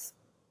forearms.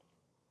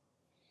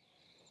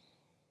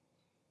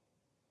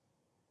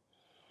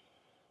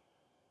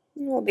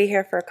 And we'll be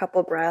here for a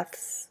couple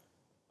breaths.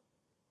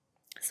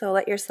 So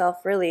let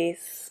yourself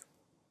release.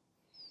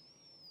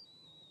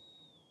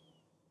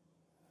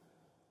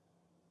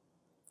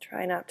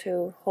 Try not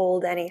to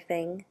hold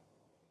anything.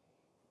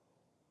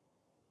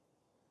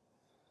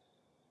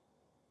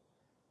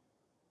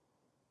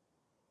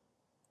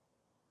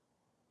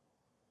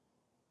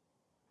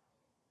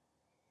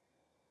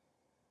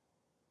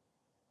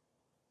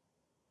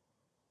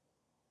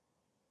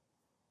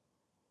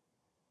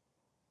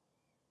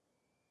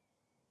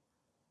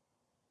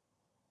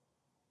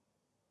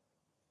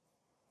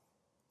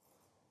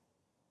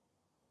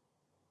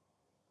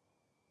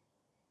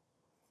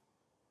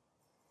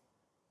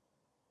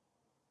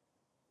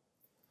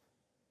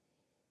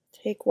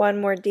 Take one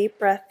more deep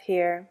breath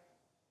here.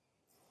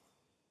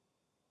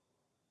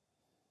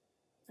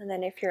 And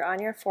then if you're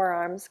on your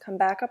forearms, come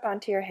back up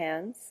onto your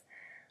hands.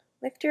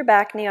 Lift your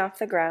back knee off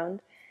the ground.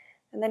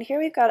 And then here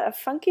we've got a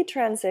funky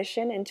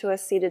transition into a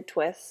seated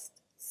twist.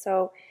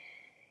 So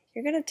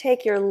you're going to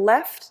take your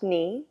left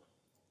knee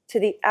to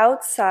the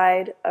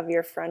outside of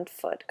your front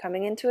foot,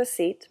 coming into a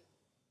seat,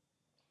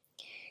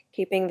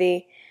 keeping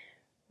the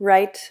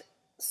right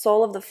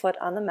sole of the foot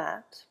on the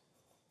mat.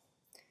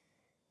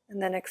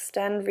 And then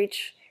extend,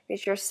 reach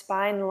your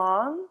spine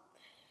long.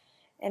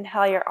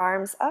 Inhale your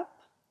arms up.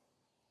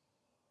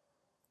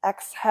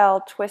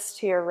 Exhale, twist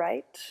to your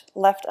right.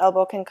 Left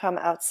elbow can come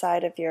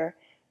outside of your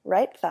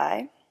right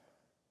thigh.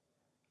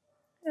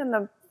 And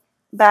the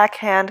back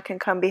hand can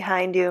come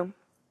behind you.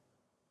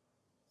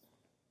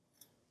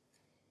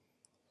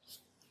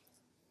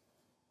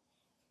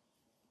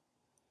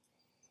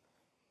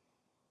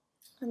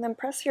 And then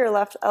press your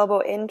left elbow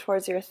in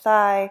towards your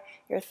thigh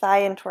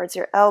in towards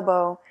your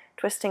elbow,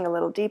 twisting a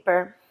little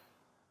deeper.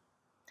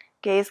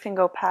 Gaze can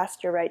go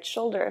past your right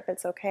shoulder if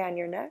it's okay on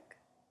your neck.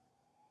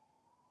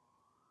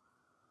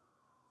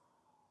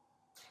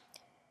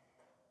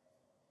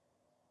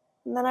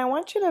 And then I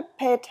want you to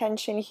pay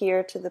attention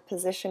here to the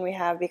position we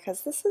have,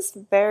 because this is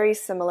very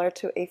similar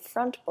to a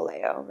front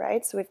boleo,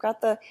 right? So we've got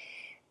the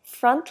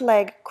front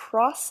leg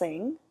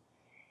crossing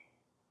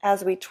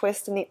as we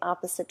twist in the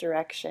opposite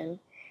direction.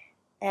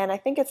 And I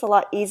think it's a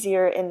lot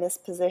easier in this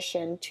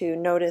position to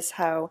notice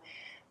how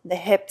the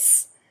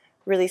hips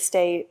really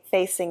stay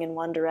facing in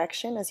one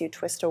direction as you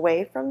twist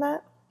away from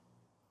that.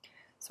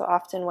 So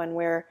often when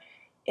we're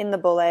in the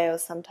boleo,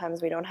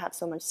 sometimes we don't have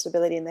so much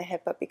stability in the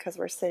hip, but because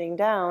we're sitting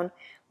down,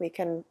 we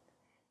can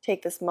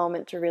take this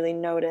moment to really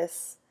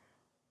notice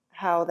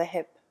how the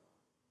hip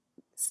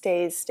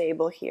stays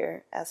stable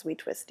here as we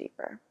twist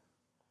deeper.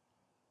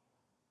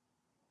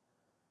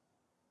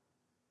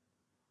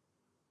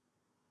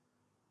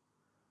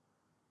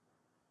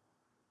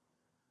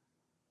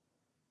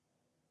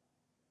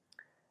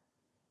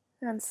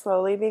 And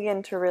slowly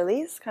begin to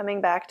release,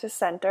 coming back to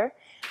center.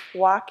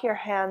 Walk your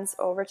hands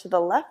over to the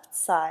left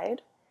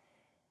side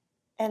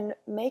and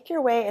make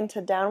your way into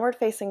downward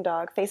facing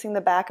dog, facing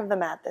the back of the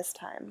mat this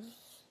time.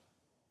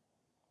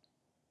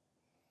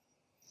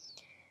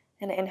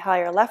 And inhale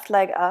your left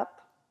leg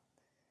up.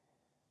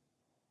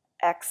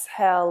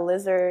 Exhale,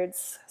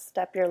 lizards.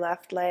 Step your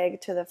left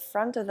leg to the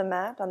front of the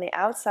mat on the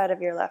outside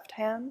of your left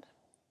hand.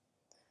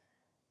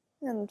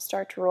 And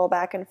start to roll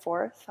back and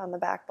forth on the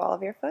back ball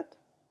of your foot.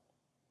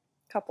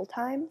 Couple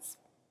times.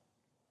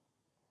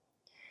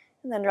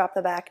 And then drop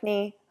the back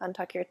knee,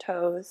 untuck your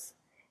toes,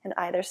 and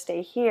either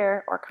stay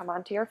here or come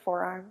onto your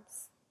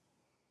forearms.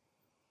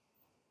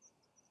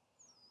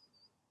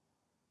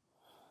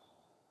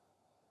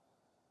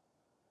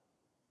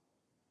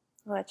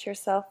 Let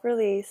yourself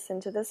release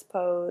into this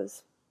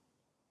pose.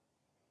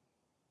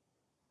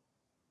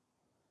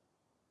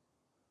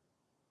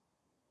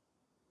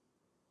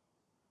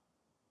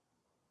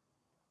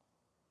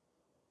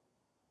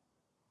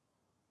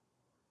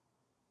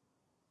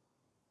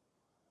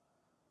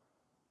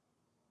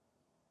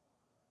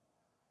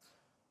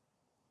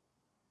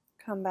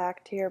 Come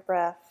back to your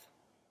breath.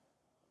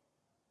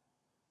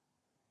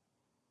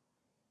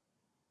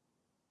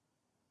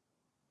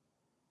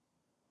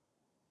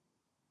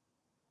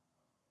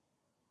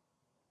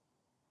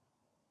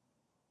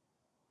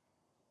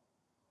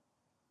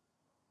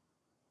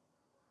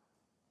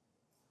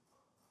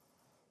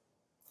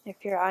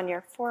 If you're on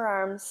your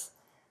forearms,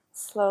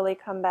 slowly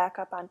come back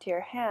up onto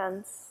your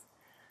hands.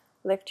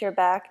 Lift your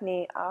back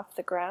knee off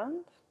the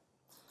ground.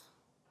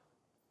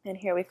 And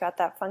here we've got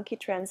that funky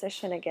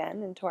transition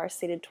again into our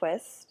seated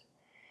twist.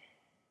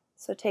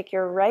 So take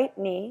your right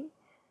knee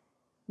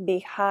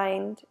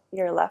behind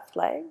your left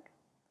leg,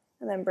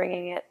 and then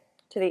bringing it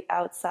to the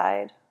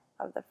outside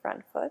of the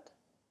front foot.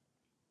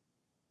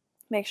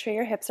 Make sure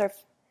your hips are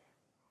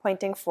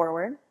pointing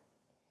forward.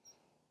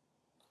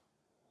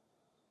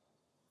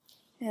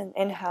 And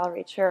inhale,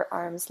 reach your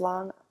arms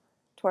long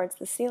towards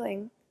the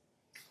ceiling.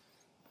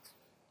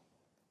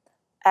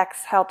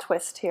 Exhale,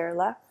 twist to your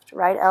left.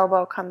 Right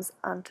elbow comes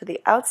onto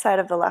the outside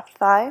of the left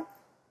thigh.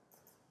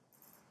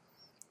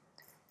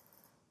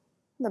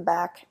 The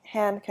back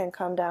hand can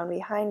come down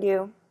behind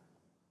you.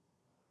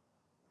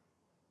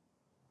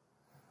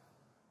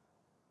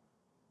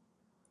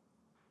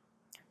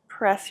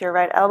 Press your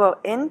right elbow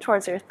in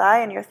towards your thigh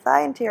and your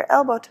thigh into your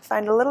elbow to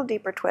find a little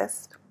deeper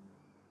twist.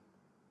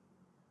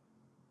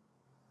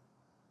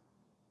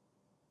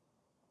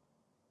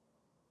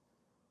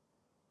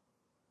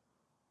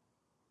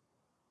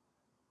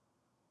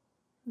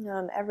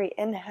 On every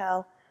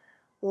inhale,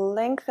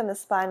 lengthen the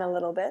spine a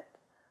little bit.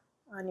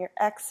 On your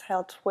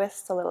exhale,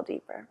 twist a little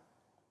deeper.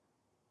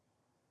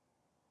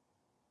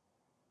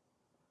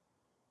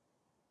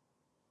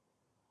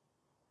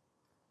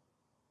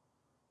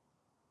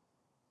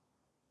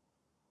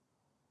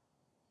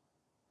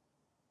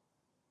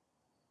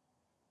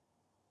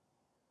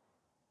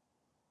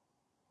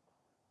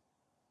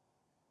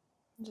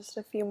 Just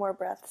a few more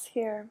breaths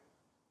here.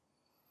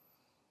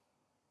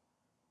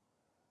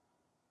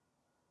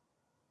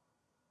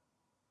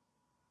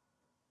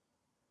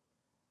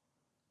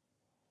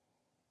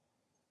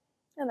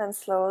 And then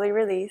slowly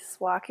release,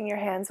 walking your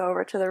hands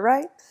over to the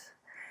right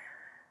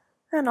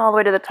and all the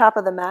way to the top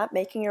of the mat,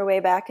 making your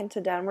way back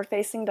into downward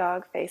facing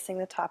dog, facing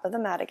the top of the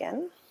mat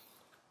again.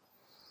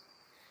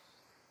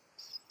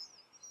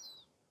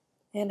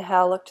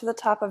 Inhale, look to the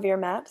top of your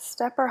mat,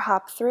 step or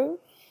hop through,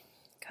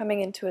 coming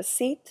into a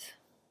seat.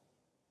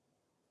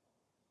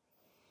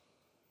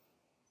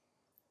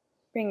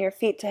 Bring your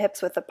feet to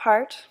hips width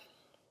apart,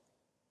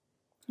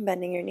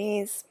 bending your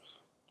knees.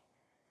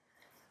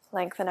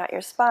 Lengthen out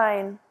your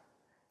spine,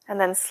 and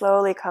then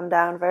slowly come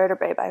down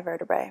vertebrae by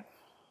vertebrae.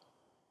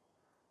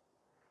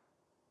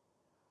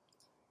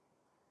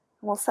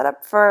 We'll set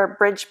up for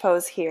bridge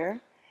pose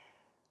here.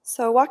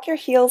 So walk your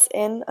heels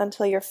in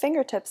until your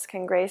fingertips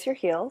can graze your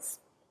heels.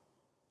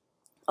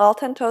 All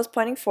 10 toes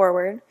pointing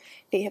forward,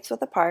 feet hips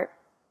width apart.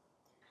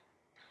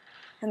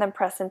 And then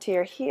press into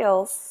your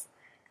heels,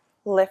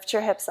 lift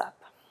your hips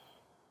up.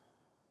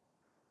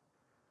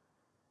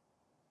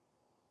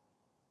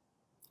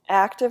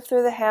 Active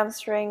through the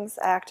hamstrings,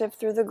 active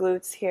through the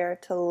glutes here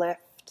to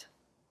lift.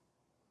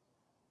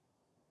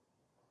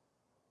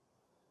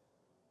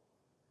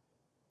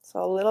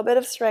 So a little bit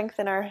of strength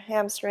in our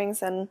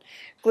hamstrings and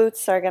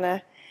glutes are going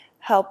to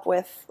help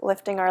with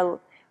lifting our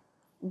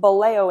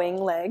boleoing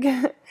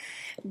leg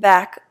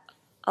back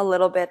a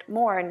little bit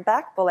more in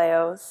back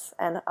boleos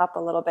and up a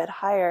little bit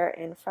higher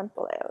in front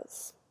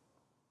boleos.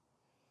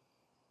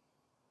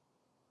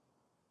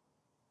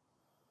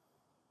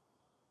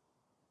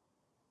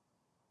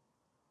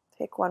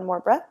 Take one more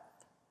breath.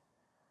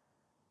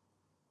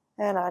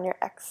 And on your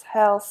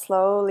exhale,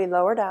 slowly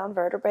lower down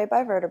vertebrae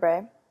by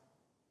vertebrae.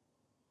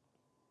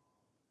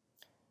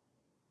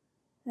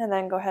 And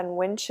then go ahead and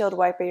windshield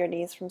wiper your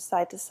knees from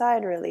side to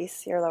side.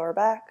 Release your lower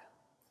back.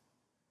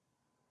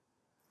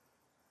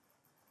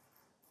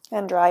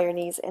 And draw your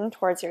knees in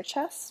towards your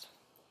chest.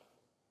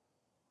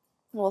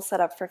 We'll set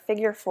up for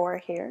figure 4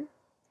 here.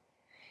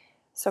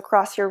 So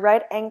cross your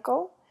right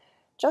ankle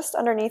just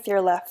underneath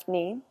your left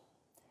knee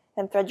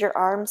and thread your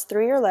arms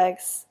through your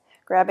legs,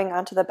 grabbing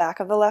onto the back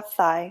of the left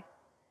thigh,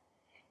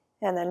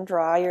 and then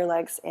draw your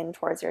legs in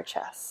towards your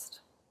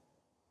chest.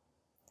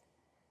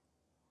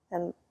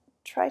 And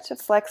try to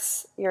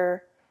flex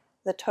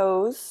the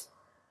toes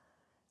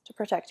to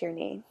protect your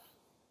knee.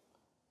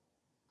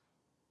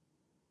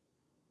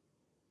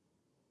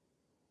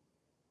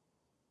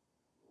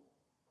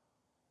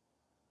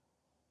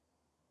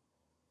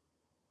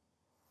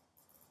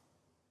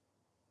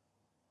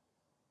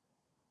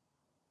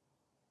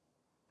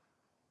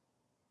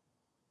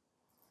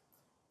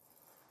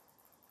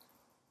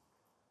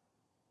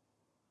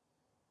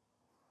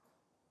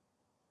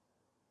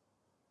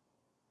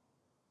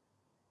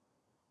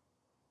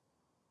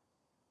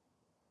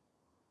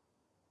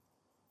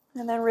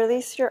 And then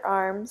release your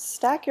arms,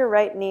 stack your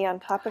right knee on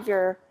top of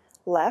your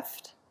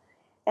left,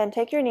 and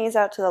take your knees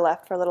out to the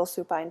left for a little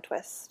supine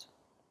twist.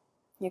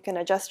 You can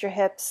adjust your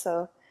hips,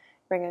 so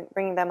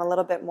bringing them a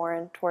little bit more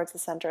in towards the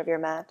center of your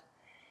mat,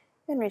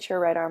 and reach your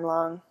right arm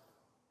long.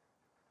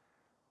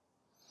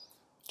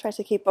 Try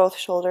to keep both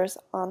shoulders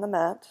on the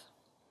mat.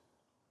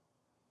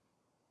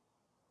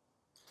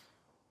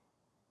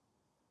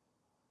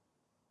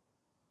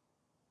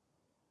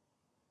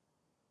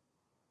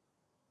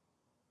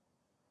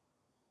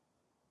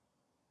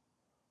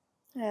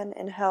 And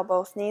inhale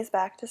both knees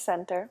back to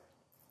center.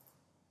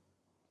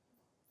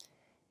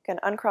 You can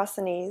uncross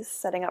the knees,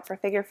 setting up for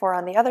figure 4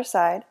 on the other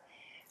side.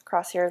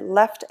 Cross your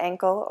left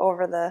ankle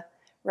over the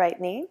right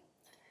knee.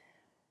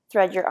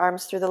 Thread your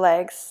arms through the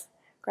legs.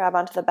 Grab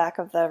onto the back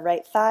of the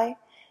right thigh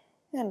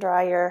and draw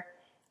your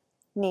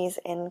knees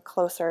in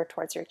closer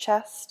towards your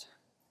chest,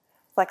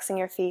 flexing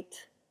your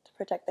feet to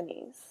protect the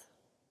knees.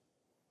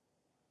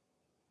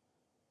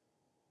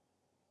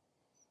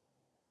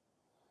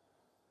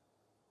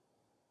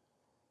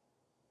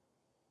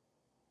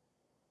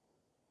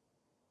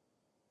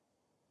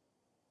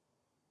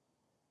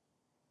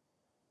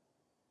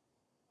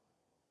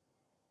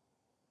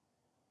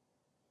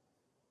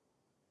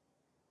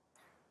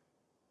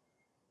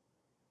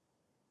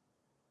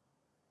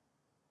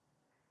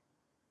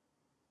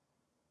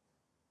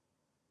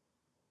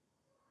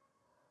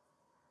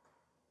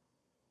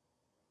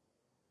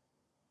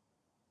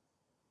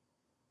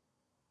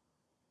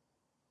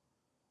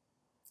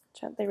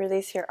 Gently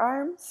release your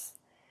arms.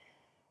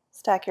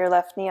 Stack your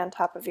left knee on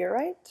top of your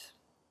right.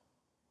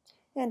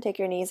 And take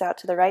your knees out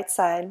to the right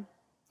side,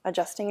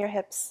 adjusting your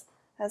hips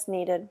as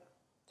needed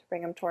to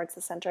bring them towards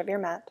the center of your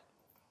mat.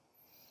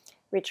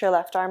 Reach your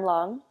left arm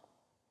long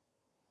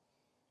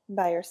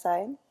by your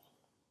side.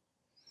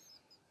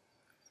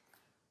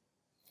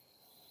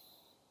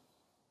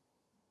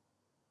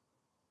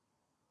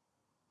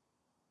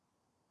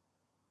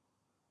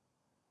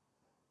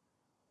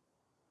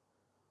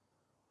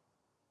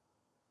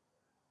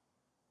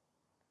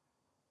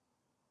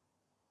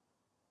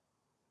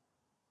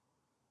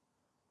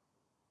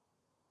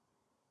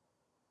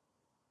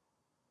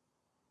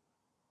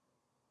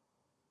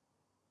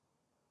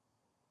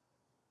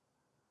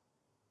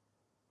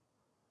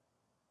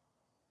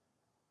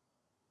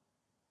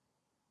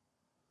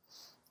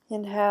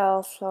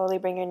 Inhale, slowly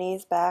bring your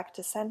knees back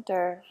to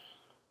center.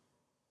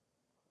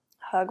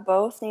 Hug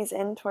both knees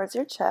in towards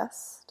your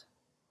chest.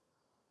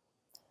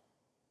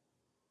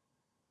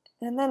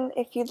 And then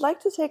if you'd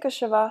like to take a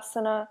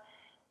Shavasana,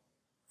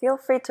 feel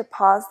free to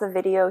pause the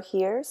video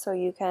here so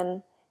you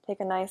can take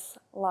a nice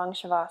long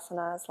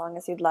Shavasana as long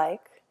as you'd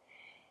like.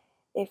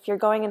 If you're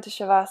going into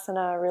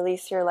Shavasana,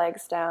 release your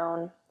legs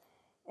down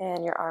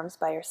and your arms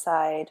by your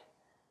side,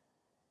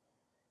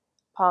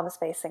 palms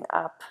facing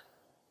up.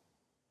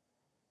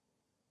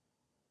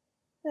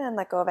 And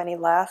let go of any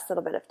last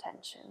little bit of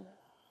tension.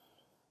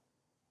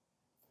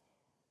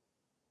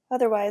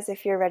 Otherwise,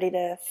 if you're ready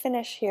to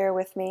finish here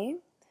with me,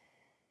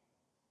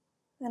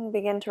 and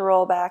begin to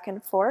roll back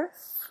and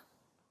forth.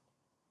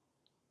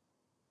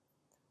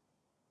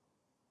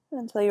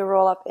 until you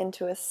roll up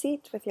into a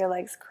seat with your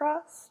legs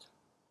crossed.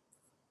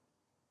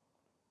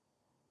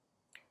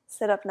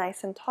 Sit up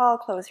nice and tall,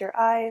 close your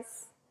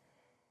eyes.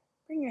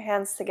 Bring your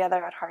hands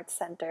together at heart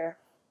center.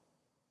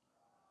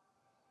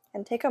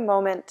 And take a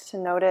moment to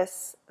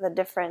notice the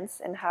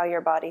difference in how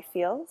your body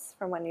feels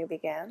from when you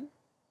began.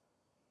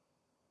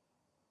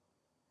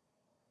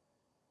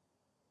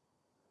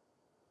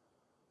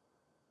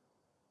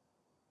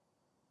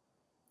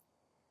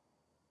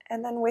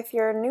 And then with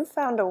your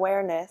newfound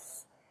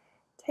awareness,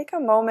 take a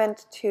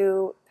moment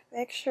to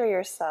picture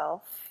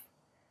yourself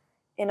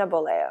in a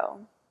boleo.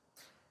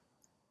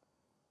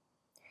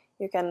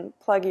 You can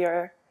plug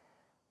your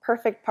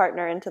perfect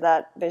partner into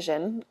that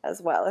vision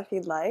as well if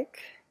you'd like.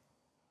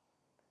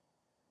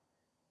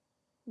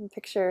 And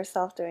picture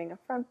yourself doing a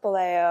front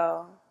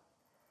boleo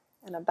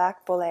and a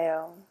back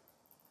boleo.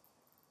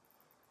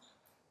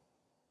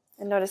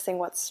 And noticing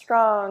what's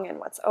strong and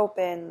what's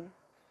open.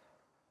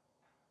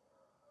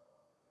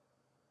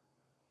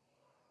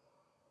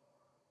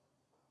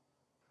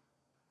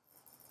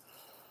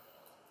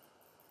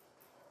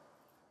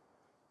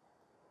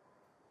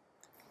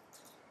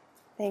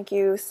 Thank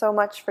you so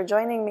much for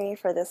joining me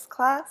for this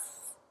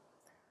class.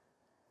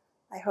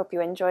 I hope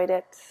you enjoyed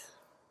it.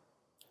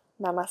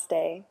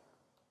 Namaste.